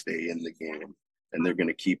always going to stay in the game, and they're going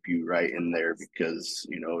to keep you right in there because,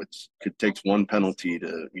 it takes one penalty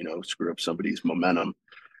to, screw up somebody's momentum.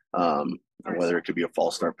 Whether it could be a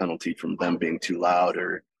false start penalty from them being too loud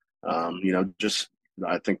or, just,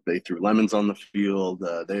 I think they threw lemons on the field.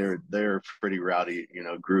 They're a pretty rowdy,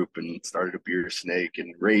 group, and started a beer snake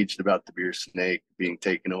and raged about the beer snake being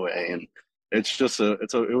taken away. And it's just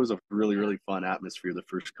it was a really, really fun atmosphere the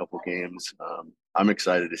first couple games. I'm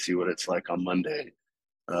excited to see what it's like on Monday.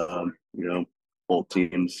 Both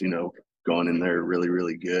teams, going in there really,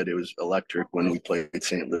 really good. It was electric when we played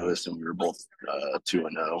St. Louis, and we were both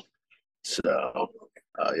 2-0. So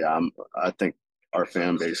I think our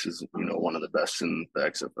fan base is one of the best in the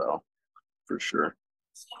XFL for sure.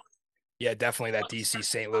 Yeah, definitely that DC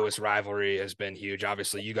St. Louis rivalry has been huge.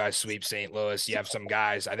 Obviously, you guys sweep St. Louis. You have some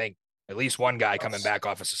guys, I think at least one guy coming back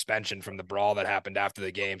off a suspension from the brawl that happened after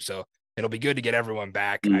the game. So it'll be good to get everyone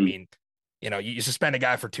back. I mean, you suspend a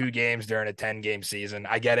guy for 2 games during a 10-game season.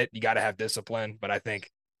 I get it. You got to have discipline, but I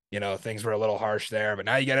think, things were a little harsh there. But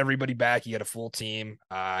now you got everybody back. You got a full team.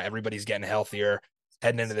 Everybody's getting healthier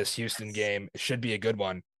heading into this Houston game. It should be a good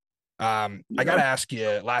one. I got to ask you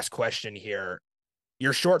last question here.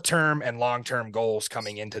 Your short-term and long-term goals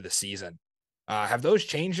coming into the season, have those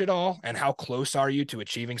changed at all? And how close are you to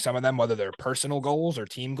achieving some of them, whether they're personal goals or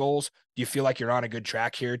team goals? Do you feel like you're on a good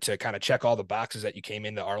track here to kind of check all the boxes that you came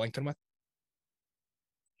into Arlington with?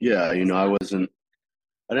 Yeah, I didn't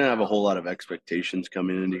have a whole lot of expectations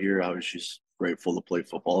coming into here. I was just grateful to play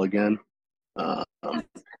football again. Um,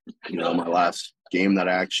 my last game that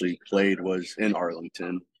I actually played was in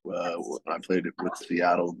Arlington. I played it with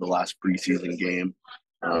Seattle, the last preseason game,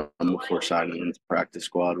 before signing into the practice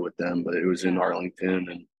squad with them. But it was in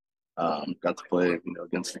Arlington, and got to play,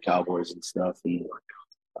 against the Cowboys and stuff. And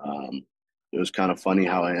it was kind of funny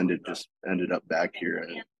how I ended up back here.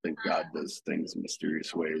 And I think God does things in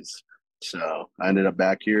mysterious ways. So I ended up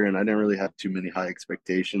back here, and I didn't really have too many high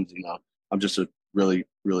expectations. I'm just a really,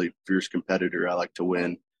 really fierce competitor. I like to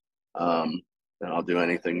win. And I'll do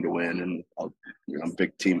anything to win. And I'm a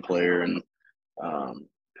big team player, and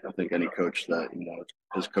I think any coach that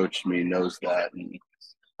has coached me knows that. And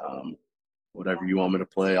whatever you want me to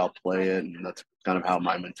play, I'll play it, and that's kind of how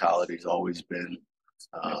my mentality's always been.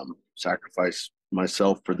 Sacrifice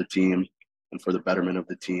myself for the team and for the betterment of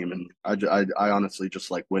the team. And I honestly just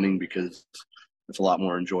like winning because it's a lot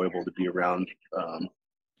more enjoyable to be around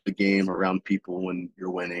the game, around people when you're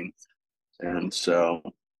winning. And so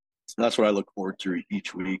that's what I look forward to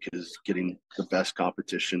each week, is getting the best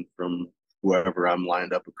competition from whoever I'm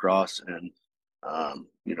lined up across, and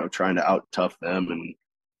trying to out tough them and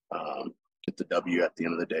get the W at the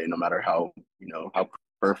end of the day, no matter how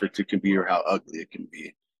perfect it can be or how ugly it can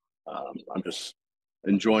be. I'm just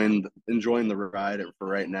enjoying the ride for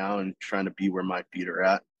right now, and trying to be where my feet are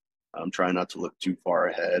at. I'm trying not to look too far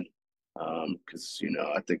ahead, because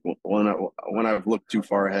I think when I've looked too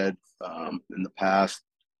far ahead in the past,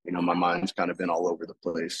 my mind's kind of been all over the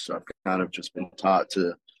place. So I've kind of just been taught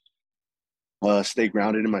to stay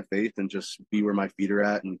grounded in my faith and just be where my feet are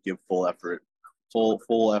at and give full effort,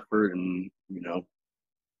 and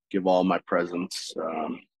give all my presence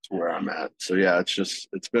to where I'm at. So yeah, it's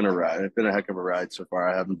been a ride. It's been a heck of a ride so far.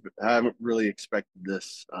 I haven't really expected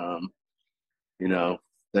this.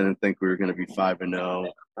 Didn't think we were going to be 5-0,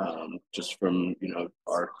 just from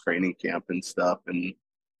our training camp and stuff, and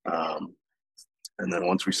then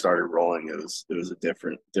once we started rolling, it was a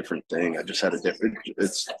different thing. I just had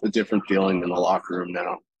it's a different feeling in the locker room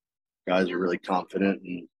now. Guys are really confident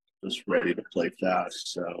and just ready to play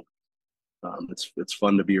fast. So it's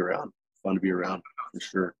fun to be around. Fun to be around for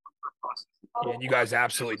sure. Yeah, and you guys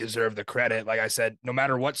absolutely deserve the credit. Like I said, no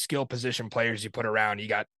matter what skill position players you put around, you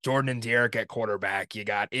got Jordan and Derek at quarterback, you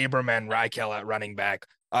got Abram and Reichel at running back,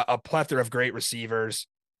 a plethora of great receivers.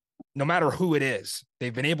 No matter who it is,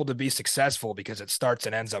 they've been able to be successful because it starts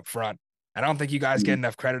and ends up front. I don't think you guys get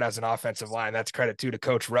enough credit as an offensive line. That's credit to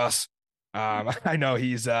Coach Russ. I know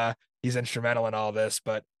he's instrumental in all this,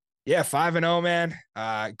 but yeah, 5-0,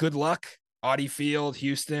 man. Good luck. Audi Field,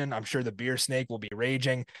 Houston. I'm sure the beer snake will be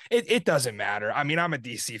raging. It doesn't matter. I mean, I'm a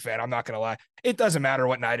DC fan. I'm not going to lie. It doesn't matter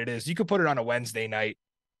what night it is. You could put it on a Wednesday night.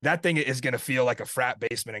 That thing is going to feel like a frat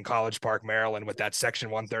basement in College Park, Maryland, with that Section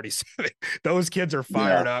 137. Those kids are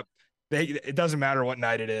fired up. It doesn't matter what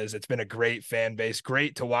night it is. It's been a great fan base.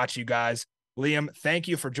 Great to watch you guys. Liam, thank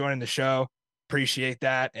you for joining the show. Appreciate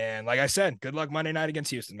that. And like I said, good luck Monday night against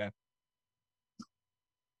Houston, man.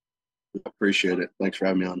 Appreciate it. Thanks for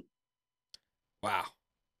having me on. Wow.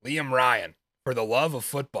 Liam Ryan, for the love of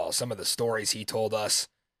football, some of the stories he told us.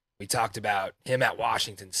 We talked about him at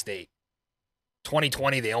Washington State.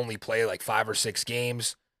 2020, they only play like 5 or 6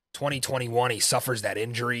 games. 2021, he suffers that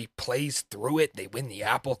injury, plays through it. They win the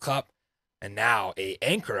Apple Cup. And now a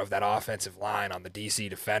anchor of that offensive line on the DC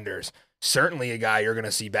Defenders. Certainly a guy you're going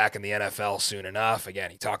to see back in the NFL soon enough. Again,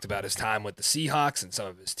 he talked about his time with the Seahawks and some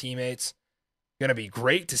of his teammates. Going to be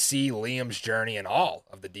great to see Liam's journey and all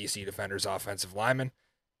of the DC Defenders offensive linemen.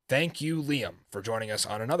 Thank you, Liam, for joining us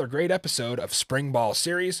on another great episode of Spring Ball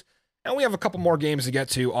Series. And we have a couple more games to get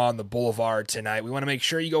to on the Boulevard tonight. We want to make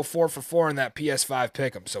sure you go 4 for 4 in that PS5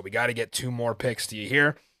 pick'em, so we got to get 2 more picks to you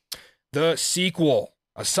here. the sequel,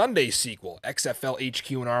 a Sunday sequel, XFL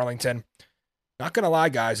HQ in Arlington. Not going to lie,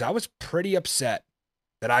 guys, I was pretty upset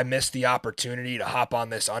that I missed the opportunity to hop on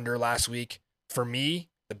this under last week. For me,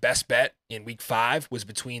 the best bet in week 5 was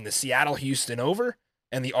between the Seattle-Houston over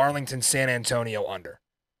and the Arlington-San Antonio under.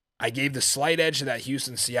 I gave the slight edge to that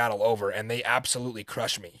Houston-Seattle over, and they absolutely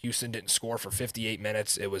crushed me. Houston didn't score for 58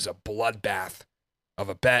 minutes. It was a bloodbath of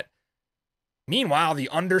a bet. Meanwhile, the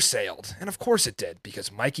under sailed, and of course it did,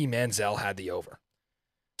 because Mikey Manziel had the over.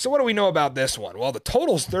 So what do we know about this one? Well, the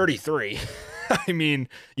total's 33. I mean,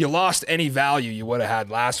 you lost any value you would have had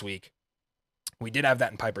last week. We did have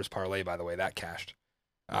that in Piper's Parlay, by the way. That cashed.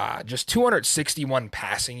 Just 261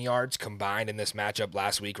 passing yards combined in this matchup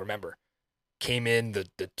last week. Remember, came in the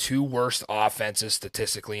 2 worst offenses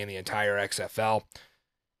statistically in the entire XFL.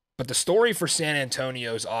 But the story for San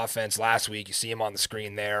Antonio's offense last week, you see him on the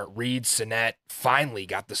screen there. Reed Sinnett finally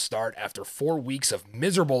got the start after 4 weeks of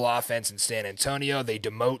miserable offense in San Antonio. They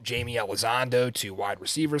demote Jamie Elizondo to wide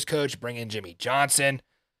receivers coach, bring in Jimmy Johnson.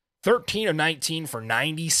 13 of 19 for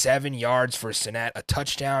 97 yards for Sinnett, a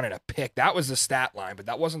touchdown and a pick. That was the stat line, but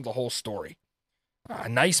that wasn't the whole story. A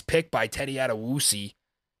nice pick by Teddy Adewusi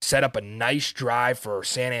set up a nice drive for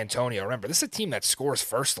San Antonio. Remember, this is a team that scores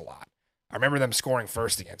first a lot. I remember them scoring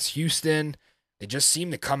first against Houston. They just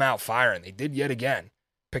seemed to come out firing. They did yet again.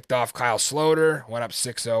 Picked off Kyle Sloter, went up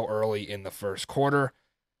 6-0 early in the first quarter.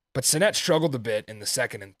 But Sinnett struggled a bit in the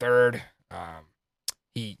second and third.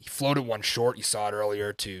 He floated one short, you saw it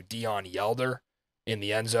earlier, to Dion Yelder in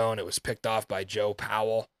the end zone. It was picked off by Joe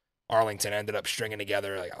Powell. Arlington ended up stringing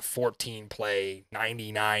together like a 14-play,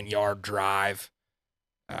 99-yard drive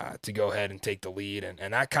to go ahead and take the lead.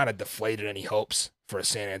 And that kind of deflated any hopes for a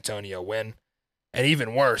San Antonio win. And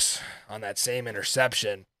even worse, on that same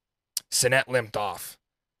interception, Sinnett limped off.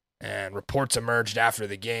 And reports emerged after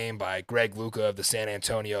the game by Greg Luca of the San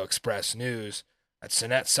Antonio Express-News that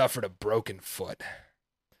Sinnett suffered a broken foot.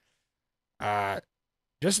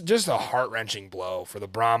 Just a heart-wrenching blow for the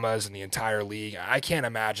Brahmas and the entire league. I can't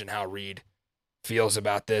imagine how Reed feels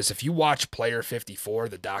about this. If you watch Player 54,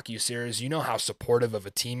 the docuseries, you know how supportive of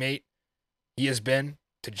a teammate he has been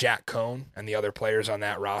to Jack Cohn and the other players on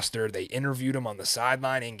that roster. They interviewed him on the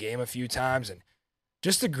sideline in game a few times, and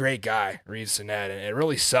just a great guy, Reed Sinnett. And it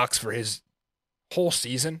really sucks for his whole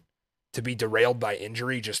season to be derailed by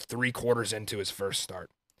injury just 3 quarters into his first start.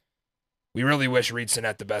 We really wish Reed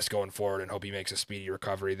Sinnett the best going forward and hope he makes a speedy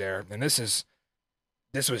recovery there. And this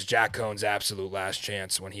was Jack Cohn's absolute last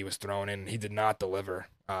chance when he was thrown in. He did not deliver.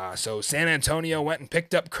 So San Antonio went and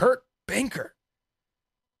picked up Kurt Benkert.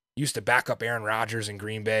 Used to back up Aaron Rodgers in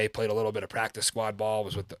Green Bay, played a little bit of practice squad ball,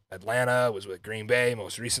 was with Atlanta, was with Green Bay,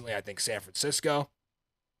 most recently, I think, San Francisco.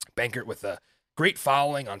 Benkert with a great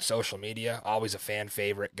following on social media, always a fan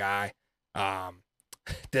favorite guy.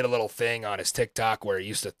 Did a little thing on his TikTok where he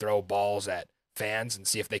used to throw balls at fans and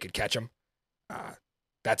see if they could catch them.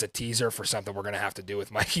 That's a teaser for something we're going to have to do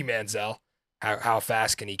with Mikey Manziel. How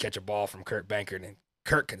fast can he catch a ball from Kurt Benkert? And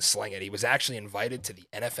Kurt can sling it. He was actually invited to the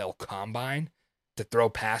NFL Combine to throw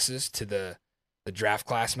passes to the draft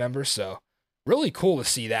class members. So really cool to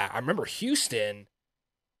see that. I remember Houston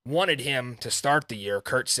wanted him to start the year.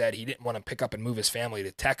 Kurt said he didn't want to pick up and move his family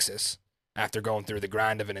to Texas after going through the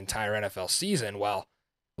grind of an entire NFL season. Well,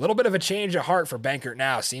 a little bit of a change of heart for Benkert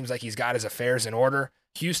now. Seems like he's got his affairs in order.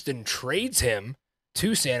 Houston trades him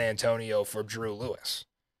to San Antonio for Drew Lewis.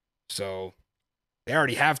 So they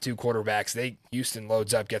already have 2 quarterbacks. Houston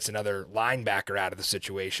loads up, gets another linebacker out of the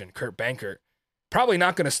situation. Kurt Benkert probably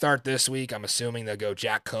not going to start this week. I'm assuming they'll go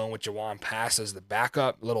Jack Cohn with Jawan Pass as the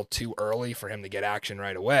backup. A little too early for him to get action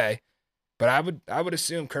right away. But I would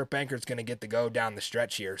assume Kurt Benkert's going to get the go down the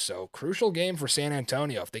stretch here. So crucial game for San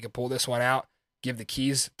Antonio. If they can pull this one out, give the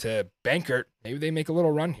keys to Benkert, maybe they make a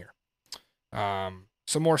little run here.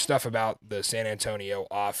 Some more stuff about the San Antonio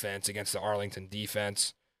offense against the Arlington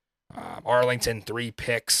defense. Arlington 3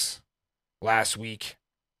 picks last week.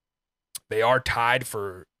 They are tied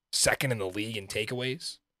for second in the league in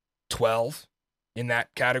takeaways, 12 in that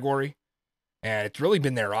category. And it's really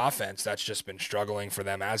been their offense that's just been struggling for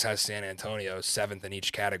them, as has San Antonio, 7th in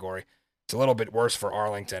each category. It's a little bit worse for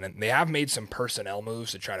Arlington. And they have made some personnel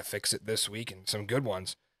moves to try to fix it this week, and some good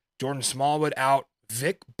ones. Jordan Smallwood out.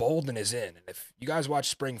 Vic Bolden is in. And if you guys watch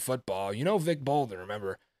spring football, you know Vic Bolden,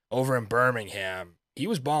 remember, over in Birmingham, he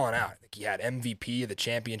was balling out. I think he had MVP of the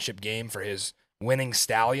championship game for his winning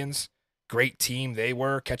Stallions. Great team they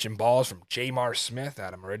were, catching balls from Jamar Smith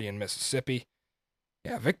out of Meridian, Mississippi.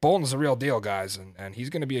 Yeah, Vic Bolton's the real deal, guys, and he's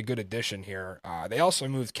going to be a good addition here. They also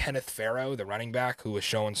moved Kenneth Farrow, the running back, who was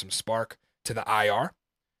showing some spark, to the IR.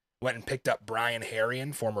 Went and picked up Brian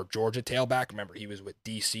Harrion, former Georgia tailback. Remember, he was with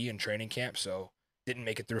DC in training camp, so didn't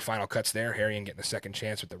make it through final cuts there. Harrion getting a second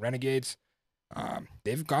chance with the Renegades.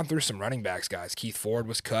 They've gone through some running backs, guys. Keith Ford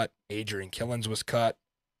was cut. Adrian Killens was cut.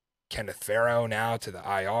 Kenneth Farrow now to the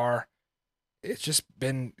IR. It's just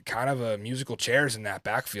been kind of a musical chairs in that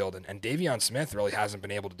backfield. And Davion Smith really hasn't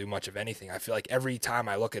been able to do much of anything. I feel like every time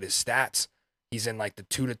I look at his stats, he's in like the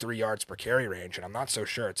 2 to 3 yards per carry range, and I'm not so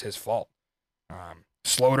sure it's his fault.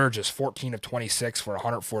 Sloter just 14 of 26 for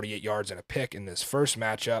 148 yards and a pick in this first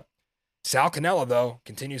matchup. Sal Cannella, though,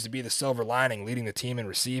 continues to be the silver lining, leading the team in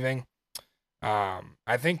receiving.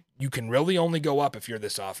 I think you can really only go up if you're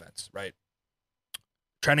this offense, right?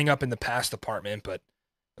 Trending up in the pass department, but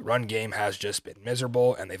the run game has just been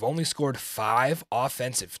miserable, and they've only scored 5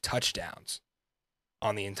 offensive touchdowns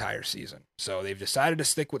on the entire season. So they've decided to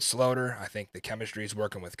stick with Sloter. I think the chemistry is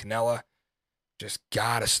working with Cannella. Just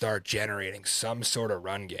got to start generating some sort of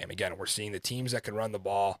run game. Again, we're seeing the teams that can run the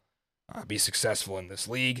ball be successful in this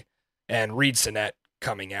league. And Reed Sinnett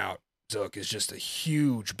coming out, Zook, is just a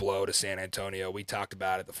huge blow to San Antonio. We talked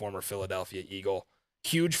about it, the former Philadelphia Eagle.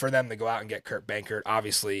 Huge for them to go out and get Kurt Benkert,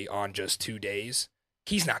 obviously, on just 2 days.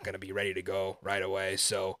 He's not going to be ready to go right away.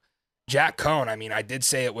 So Jack Cohn, I mean, I did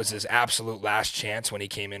say it was his absolute last chance when he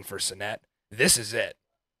came in for Sinnett. This is it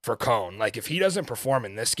for Cohn. Like, if he doesn't perform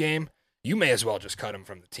in this game, you may as well just cut him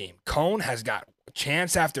from the team. Cohn has got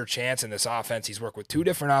chance after chance in this offense. He's worked with 2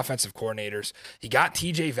 different offensive coordinators. He got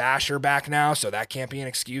TJ Vasher back now, so that can't be an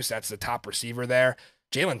excuse. That's the top receiver there.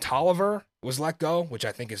 Jalen Tolliver was let go, which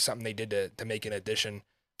I think is something they did to make an addition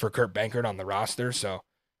for Kurt Benkert on the roster. So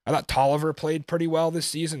I thought Tolliver played pretty well this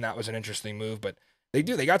season. That was an interesting move, but they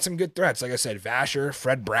got some good threats. Like I said, Vasher,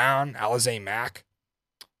 Fred Brown, Alize Mack.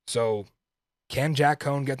 So can Jack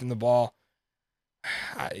Cohn get them the ball?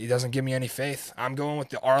 He doesn't give me any faith. I'm going with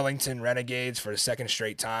the Arlington Renegades for the second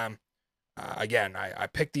straight time. Again, I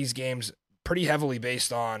picked these games pretty heavily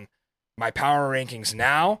based on my power rankings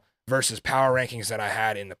now versus power rankings that I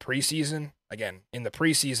had in the preseason. Again, in the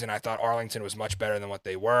preseason, I thought Arlington was much better than what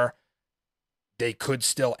they were. They could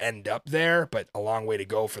still end up there, but a long way to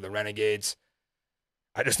go for the Renegades.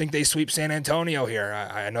 I just think they sweep San Antonio here.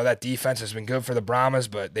 I know that defense has been good for the Brahmas,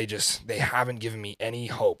 but they haven't given me any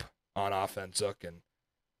hope on offense, Zook. And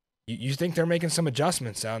you think they're making some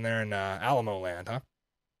adjustments down there in Alamo Land, huh?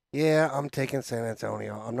 Yeah, I'm taking San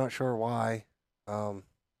Antonio. I'm not sure why.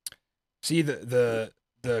 See, the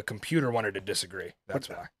computer wanted to disagree. That's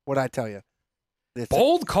why. What'd I tell you?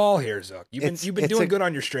 Bold call here, Zook. You've been doing good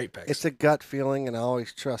on your straight picks. It's a gut feeling, and I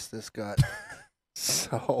always trust this gut.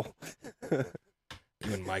 So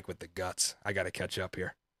you and Mike with the guts. I got to catch up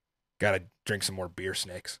here. Got to drink some more beer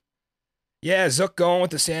snakes. Yeah, Zook going with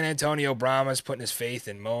the San Antonio Brahmas, putting his faith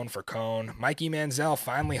in Moan for Cone. Mikey Manziel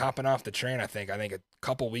finally hopping off the train, I think. A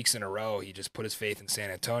couple weeks in a row, he just put his faith in San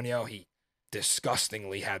Antonio. He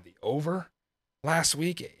disgustingly had the over last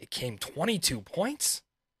week. It came 22 points.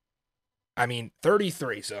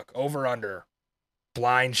 33, Zook. Over, under.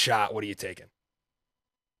 Blind shot. What are you taking?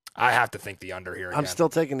 I have to think the under here again. I'm still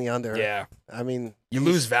taking the under. Yeah. You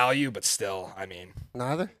lose value, but still,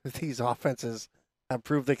 neither of these offenses have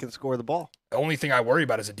proved they can score the ball. The only thing I worry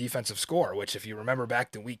about is a defensive score, which if you remember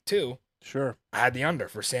back to week 2, sure, I had the under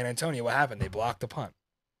for San Antonio. What happened? They blocked the punt.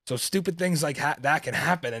 So stupid things like that can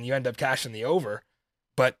happen, and you end up cashing the over.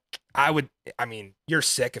 But you're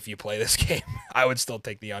sick if you play this game. I would still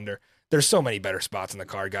take the under. There's so many better spots in the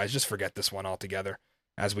card, guys. Just forget this one altogether,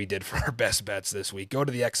 as we did for our best bets this week. Go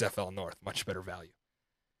to the XFL North. Much better value.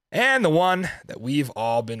 And the one that we've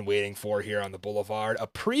all been waiting for here on the Boulevard, a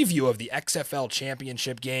preview of the XFL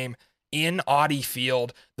Championship game in Audi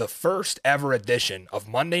Field, the first ever edition of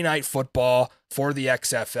Monday Night Football for the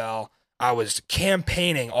XFL. I was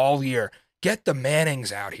campaigning all year, get the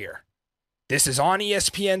Mannings out here. This is on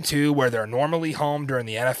ESPN2, where they're normally home during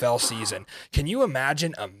the NFL season. Can you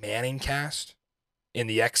imagine a Manning cast in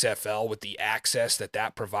the XFL with the access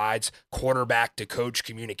that provides, quarterback to coach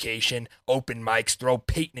communication, open mics, throw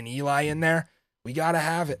Peyton and Eli in there? We got to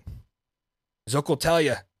have it. Zook will tell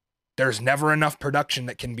you, there's never enough production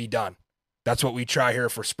that can be done. That's what we try here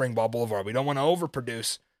for Springball Boulevard. We don't want to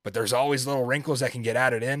overproduce, but there's always little wrinkles that can get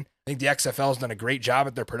added in. I think the XFL's done a great job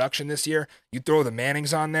at their production this year. You throw the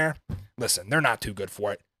Mannings on there, listen, they're not too good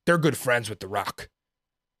for it. They're good friends with The Rock.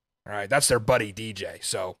 All right, that's their buddy DJ.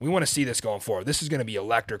 So we want to see this going forward. This is going to be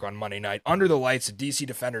electric on Monday night. Under the lights, the DC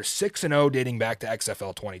Defenders 6-0 dating back to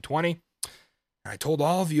XFL 2020. I told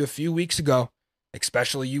all of you a few weeks ago,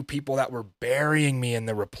 especially you people that were burying me in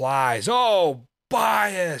the replies. Oh,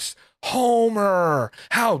 bias, Homer,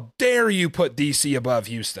 how dare you put DC above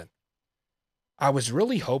Houston? I was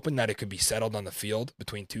really hoping that it could be settled on the field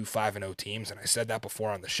between two 5-0 teams, and I said that before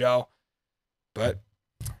on the show. But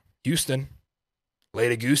Houston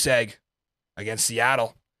laid a goose egg against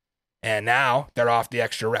Seattle, and now they're off the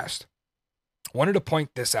extra rest. Wanted to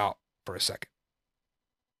point this out for a second.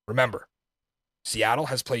 Remember, Seattle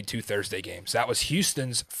has played 2 Thursday games. That was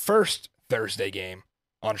Houston's first Thursday game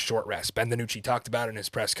on short rest. Ben DiNucci talked about it in his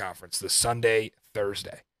press conference, the Sunday,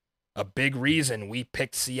 Thursday. A big reason we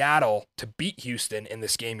picked Seattle to beat Houston in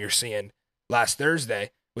this game you're seeing last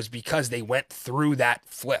Thursday was because they went through that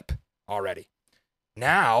flip already.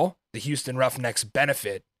 Now, the Houston Roughnecks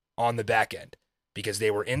benefit on the back end because they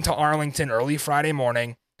were into Arlington early Friday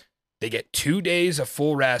morning. They get 2 days of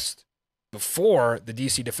full rest before the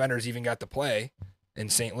DC Defenders even got to play in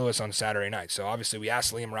St. Louis on Saturday night. So obviously we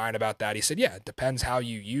asked Liam Ryan about that. He said, yeah, it depends how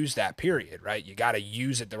you use that period, right? You got to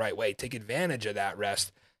use it the right way. Take advantage of that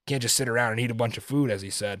rest. Can't just sit around and eat a bunch of food, as he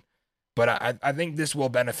said. But I think this will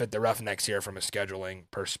benefit the Roughnecks here from a scheduling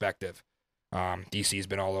perspective. DC's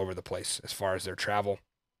been all over the place as far as their travel.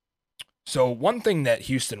 So one thing that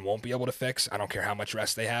Houston won't be able to fix, I don't care how much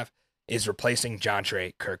rest they have, is replacing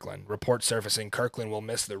Jontre Kirkland. Report surfacing Kirkland will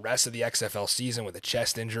miss the rest of the XFL season with a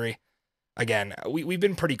chest injury. Again, we've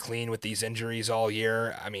been pretty clean with these injuries all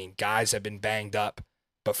year. I mean, guys have been banged up,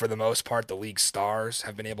 but for the most part, the league stars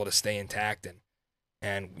have been able to stay intact.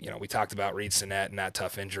 And you know, we talked about Reed Sinnett and that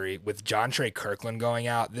tough injury. With Jontre Kirkland going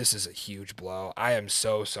out, this is a huge blow. I am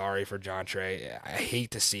so sorry for Jontre. I hate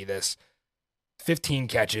to see this. 15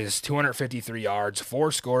 catches, 253 yards,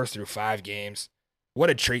 4 scores through 5 games. What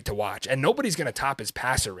a treat to watch. And nobody's going to top his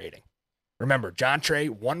passer rating. Remember, Jontre,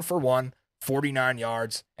 1 for 1, 49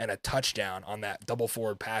 yards, and a touchdown on that double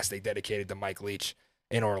forward pass they dedicated to Mike Leach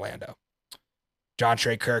in Orlando.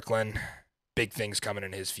 Jontre Kirkland, big things coming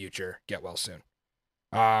in his future. Get well soon.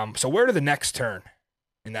 So where do the Necks turn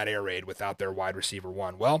in that air raid without their wide receiver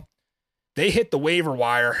 1? Well, they hit the waiver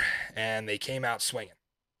wire, and they came out swinging.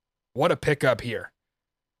 What a pickup here.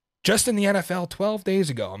 Just in the NFL 12 days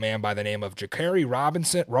ago, a man by the name of Jakari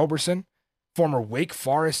Roberson, former Wake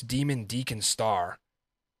Forest Demon Deacon star,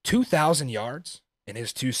 2,000 yards in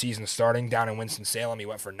his 2 seasons starting down in Winston-Salem. He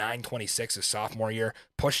went for 926 his sophomore year,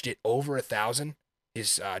 pushed it over 1,000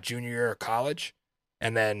 his junior year of college,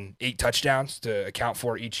 and then 8 touchdowns to account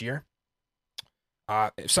for each year.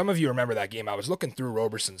 If some of you remember that game, I was looking through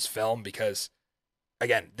Roberson's film because,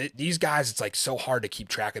 again, these guys, it's like so hard to keep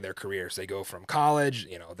track of their careers. They go from college,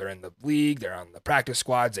 you know, they're in the league, they're on the practice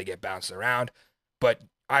squads, they get bounced around. But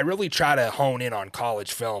I really try to hone in on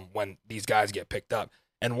college film when these guys get picked up.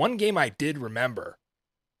 And one game I did remember,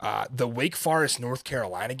 the Wake Forest North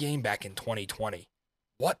Carolina game back in 2020.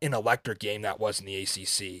 What an electric game that was in the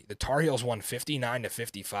ACC. The Tar Heels won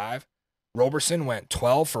 59-55. Roberson went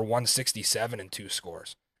 12 for 167 and 2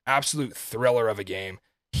 scores. Absolute thriller of a game.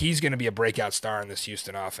 He's going to be a breakout star in this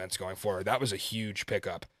Houston offense going forward. That was a huge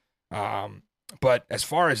pickup. But as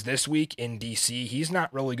far as this week in DC, he's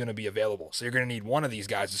not really going to be available. So you're going to need one of these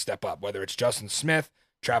guys to step up, whether it's Justin Smith,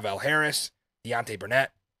 Travell Harris, Deontay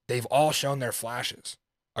Burnett. They've all shown their flashes.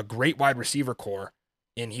 A great wide receiver core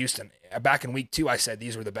in Houston. Back in week 2, I said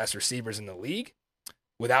these were the best receivers in the league.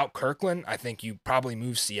 Without Kirkland, I think you probably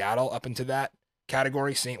move Seattle up into that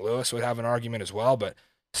category. St. Louis would have an argument as well, but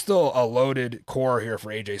still a loaded core here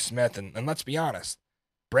for A.J. Smith. And let's be honest,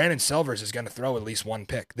 Brandon Silvers is going to throw at least 1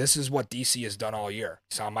 pick. This is what DC has done all year.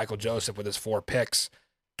 You saw Michael Joseph with his 4 picks.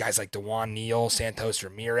 Guys like DeJuan Neal, Santos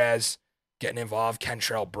Ramirez getting involved,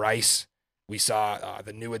 Kentrell Bryce. We saw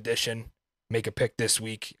the new addition make a pick this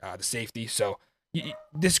week, the safety. So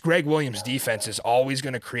this Greg Williams defense is always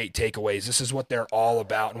going to create takeaways. This is what they're all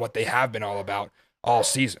about and what they have been all about all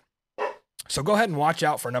season. So go ahead and watch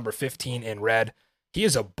out for number 15 in red. He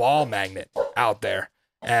is a ball magnet out there.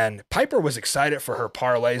 And Piper was excited for her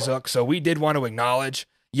parlays hook, so we did want to acknowledge,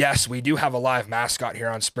 yes, we do have a live mascot here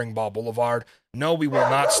on Springball Boulevard. No, we will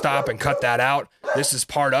not stop and cut that out. This is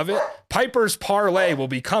part of it. Piper's parlay will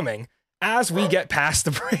be coming as we get past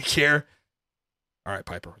the break here. All right,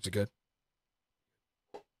 Piper, is it good?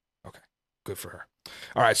 Okay, good for her.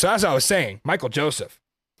 All right, so as I was saying, Michael Joseph,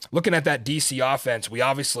 looking at that DC offense, we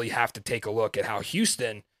obviously have to take a look at how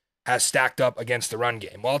Houston has stacked up against the run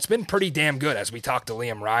game. Well, it's been pretty damn good, as we talked to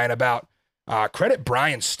Liam Ryan about. Credit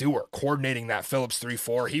Brian Stewart coordinating that Phillips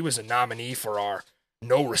 3-4. He was a nominee for our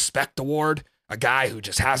No Respect Award, a guy who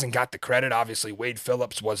just hasn't got the credit. Obviously, Wade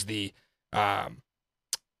Phillips was the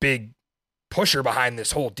big pusher behind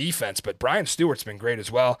this whole defense, but Brian Stewart's been great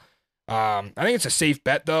as well. I think it's a safe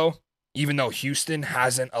bet, though, even though Houston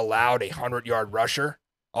hasn't allowed a 100-yard rusher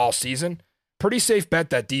all season. Pretty safe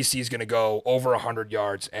bet that DC is going to go over 100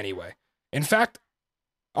 yards anyway. In fact,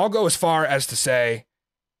 I'll go as far as to say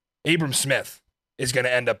Abram Smith is going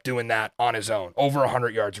to end up doing that on his own, over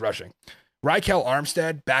 100 yards rushing. Rykel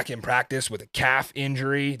Armstead back in practice with a calf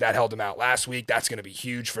injury that held him out last week. That's going to be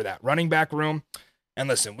huge for that running back room. And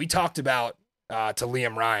listen, we talked about to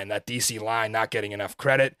Liam Ryan, that DC line not getting enough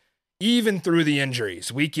credit, even through the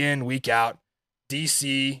injuries, week in, week out.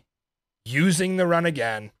 DC using the run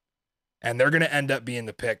again, and they're going to end up being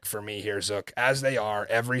the pick for me here, Zook, as they are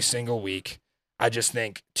every single week. I just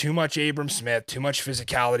think too much Abram Smith, too much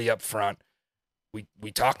physicality up front.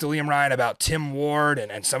 We talked to Liam Ryan about Tim Ward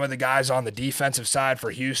and some of the guys on the defensive side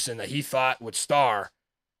for Houston that he thought would star.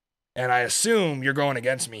 And I assume you're going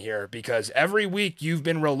against me here because every week you've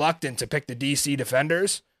been reluctant to pick the DC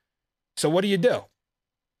defenders. So what do?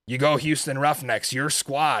 You go Houston Roughnecks, your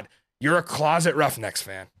squad. You're a closet Roughnecks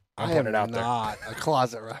fan. I'm putting it out there. I am not a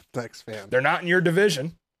closet Roughnecks fan. They're not in your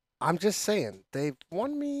division. I'm just saying, they've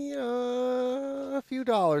won me a few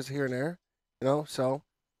dollars here and there, so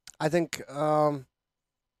I think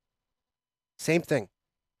same thing.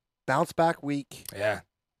 Bounce back week. Yeah.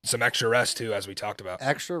 Some extra rest, too, as we talked about.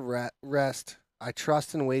 Extra rest. I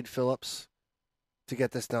trust in Wade Phillips to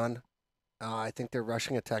get this done. I think their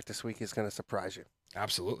rushing attack this week is going to surprise you.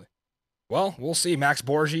 Absolutely. Well, we'll see. Max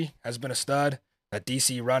Borgi has been a stud. That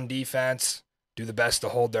DC run defense do the best to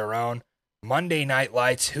hold their own. Monday Night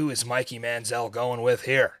Lights, who is Mikey Manziel going with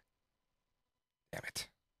here? Damn it.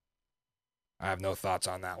 I have no thoughts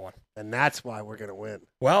on that one. And that's why we're going to win.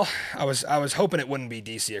 Well, I was hoping it wouldn't be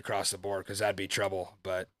DC across the board because that'd be trouble.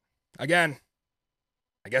 But again,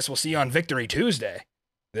 I guess we'll see you on Victory Tuesday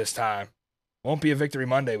this time. Won't be a Victory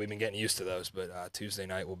Monday. We've been getting used to those, but Tuesday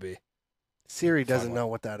night will be. Siri doesn't know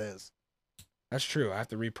what that is. That's true. I have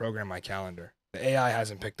to reprogram my calendar. The AI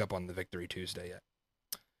hasn't picked up on the Victory Tuesday yet.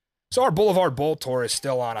 So our Boulevard Bowl Tour is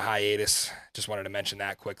still on a hiatus. Just wanted to mention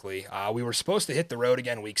that quickly. We were supposed to hit the road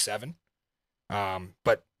again week 7.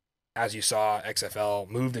 But as you saw, XFL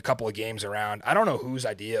moved a couple of games around. I don't know whose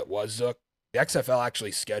idea it was, Zook. The XFL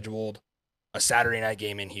actually scheduled a Saturday night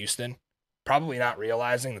game in Houston, probably not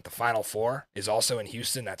realizing that the Final Four is also in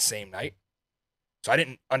Houston that same night. So I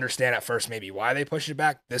didn't understand at first maybe why they pushed it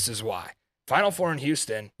back. This is why. Final Four in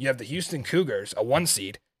Houston, you have the Houston Cougars, a 1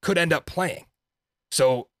 seed, could end up playing.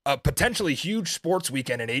 So a potentially huge sports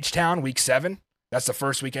weekend in H-Town, week 7. That's the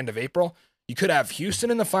first weekend of April. You could have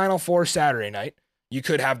Houston in the Final Four Saturday night. You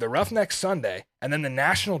could have the Roughnecks Sunday, and then the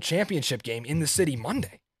national championship game in the city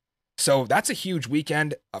Monday. So that's a huge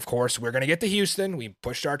weekend. Of course, we're going to get to Houston. We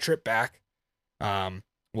pushed our trip back.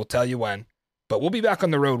 We'll tell you when. But we'll be back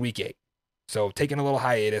on the road week 8. So taking a little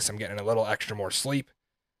hiatus. I'm getting a little extra more sleep.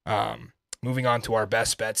 Moving on to our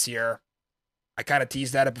best bets here. I kind of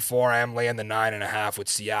teased at it before. I am laying the 9.5 with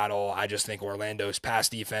Seattle. I just think Orlando's pass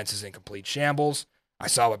defense is in complete shambles. I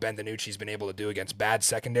saw what Ben DiNucci's been able to do against bad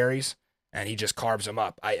secondaries, and he just carves them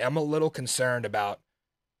up. I am a little concerned about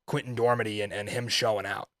Quentin Dormady and him showing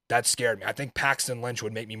out. That scared me. I think Paxton Lynch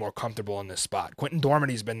would make me more comfortable in this spot. Quentin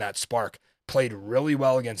Dormady's been that spark. Played really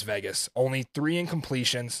well against Vegas. Only 3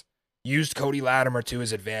 incompletions. Used Cody Latimer to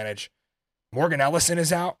his advantage. Morgan Ellison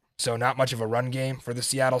is out, so not much of a run game for the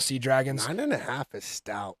Seattle Sea Dragons. 9.5 is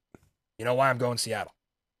stout. You know why I'm going Seattle?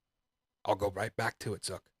 I'll go right back to it,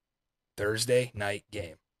 Zook. Thursday night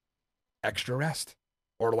game. Extra rest.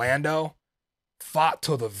 Orlando fought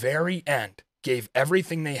till the very end. Gave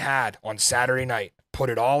everything they had on Saturday night. Put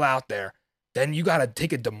it all out there. Then you got to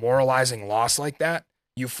take a demoralizing loss like that.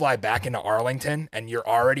 You fly back into Arlington, and you're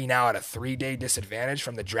already now at a 3-day disadvantage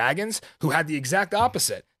from the Dragons, who had the exact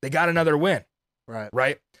opposite. They got another win.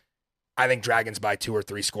 Right? I think Dragons by 2 or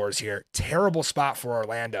 3 scores here. Terrible spot for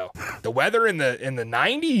Orlando. The weather in the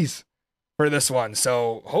 90s for this one.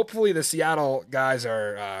 So hopefully the Seattle guys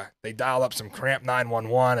are they dial up some cramp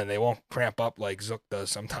 911 and they won't cramp up like Zook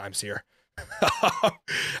does sometimes here.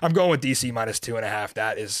 I'm going with DC minus 2.5.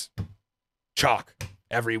 That is chalk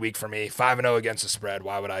every week for me. 5-0 against the spread.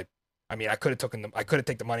 Why would I? I mean, I could have taken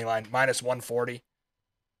the money line minus 140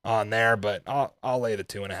 on there, but I'll lay the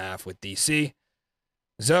 2.5 with DC.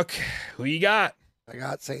 Zook, who you got? I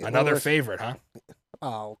got St. Another Louis. favorite, huh?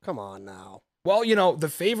 Oh, come on now. Well, you know, the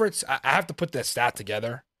favorites, I have to put that stat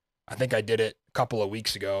together. I think I did it a couple of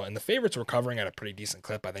weeks ago, and the favorites were covering at a pretty decent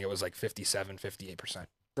clip. I think it was like 57, 58%.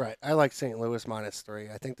 Right. I like St. Louis minus 3.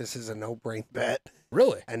 I think this is a no-brain bet.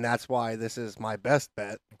 Really? And that's why this is my best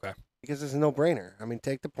bet. Okay. Because it's a no-brainer. I mean,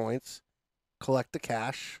 take the points, collect the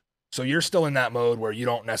cash. So you're still in that mode where you're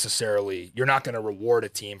not going to reward a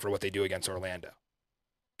team for what they do against Orlando.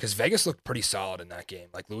 Because Vegas looked pretty solid in that game.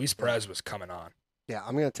 Like Luis Perez was coming on. Yeah,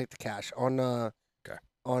 I'm gonna take the cash on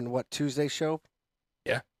on what Tuesday show.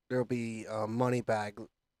 Yeah, there'll be a money bag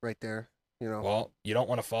right there Well, you don't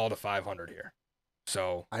want to fall to 500 here.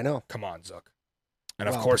 So I know. Come on, Zook. And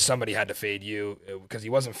of course, somebody had to fade you because he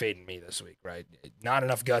wasn't fading me this week, right? Not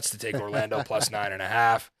enough guts to take Orlando plus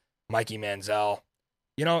 9.5. Mikey Manziel.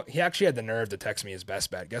 He actually had the nerve to text me his best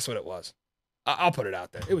bet. Guess what it was? I'll put it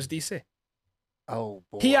out there. It was DC. Oh,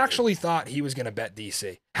 boy. He actually thought he was going to bet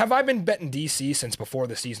DC. Have I been betting DC since before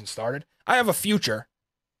the season started? I have a future,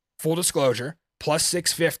 full disclosure, plus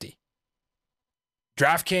 650.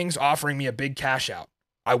 DraftKings offering me a big cash out.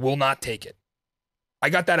 I will not take it. I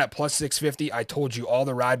got that at plus 650. I told you all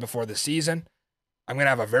the ride before the season. I'm going to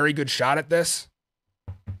have a very good shot at this,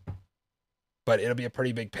 but it'll be a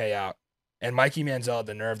pretty big payout. And Mikey Manziel had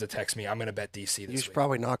the nerve to text me, I'm going to bet DC this week. You should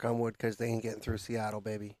probably knock on wood because they ain't getting through Seattle,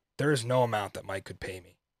 baby. There is no amount that Mike could pay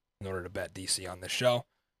me in order to bet DC on this show.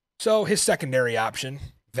 So his secondary option,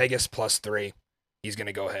 Vegas plus 3. He's going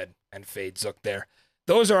to go ahead and fade Zook there.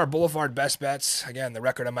 Those are our Boulevard best bets. Again, the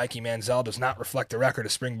record of Mikey Manziel does not reflect the record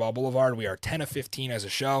of Springball Boulevard. We are 10 of 15 as a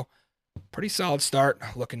show. Pretty solid start.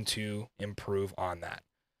 Looking to improve on that.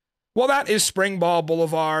 Well, that is Springball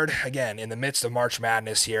Boulevard. Again, in the midst of March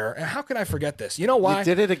Madness here. And how could I forget this? You know why? You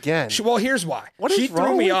did it again. Well, here's why. What is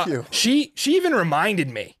wrong with you? She even reminded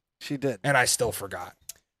me. She did. And I still forgot.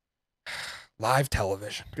 Live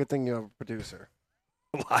television. Good thing you have a producer.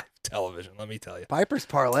 Live television, let me tell you. Piper's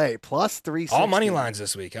Parlay, plus 360. All money lines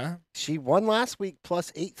this week, huh? She won last week,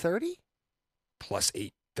 plus 830? Plus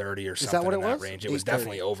 830 or something. Is that what in it that was? range. It was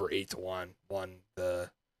definitely over 8-1. Won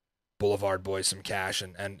the Boulevard boys some cash.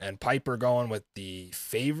 And Piper going with the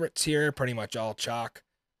favorites here, pretty much all chalk.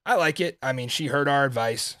 I like it. I mean, she heard our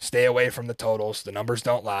advice. Stay away from the totals. The numbers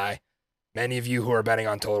don't lie. Many of you who are betting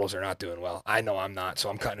on totals are not doing well. I know I'm not, so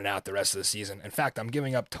I'm cutting it out the rest of the season. In fact, I'm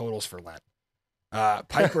giving up totals for Lent.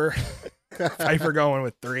 Piper going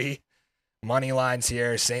with 3 money lines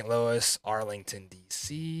here. St. Louis, Arlington,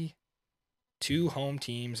 DC, 2 home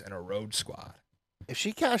teams and a road squad. If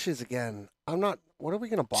she cashes again, what are we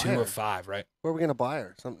going to buy 2 her? of 5, right? Where are we going to buy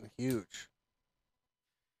her? Something huge.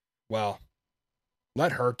 Well,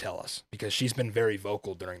 let her tell us because she's been very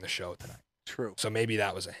vocal during the show tonight. True. So maybe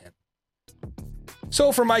that was a hint.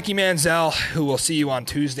 So for Mikey Manziel, who will see you on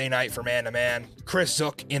Tuesday night for Man to Man, Chris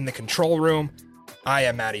Zook in the control room. I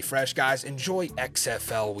am Matty Fresh. Guys, enjoy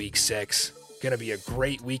XFL Week 6. Going to be a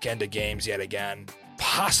great weekend of games yet again.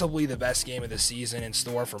 Possibly the best game of the season in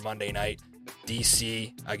store for Monday night.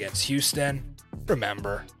 DC against Houston.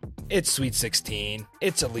 Remember, it's Sweet 16.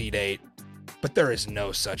 It's Elite 8. But there is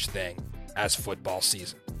no such thing as football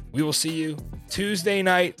season. We will see you Tuesday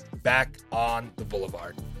night back on the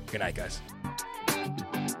Boulevard. Good night, guys.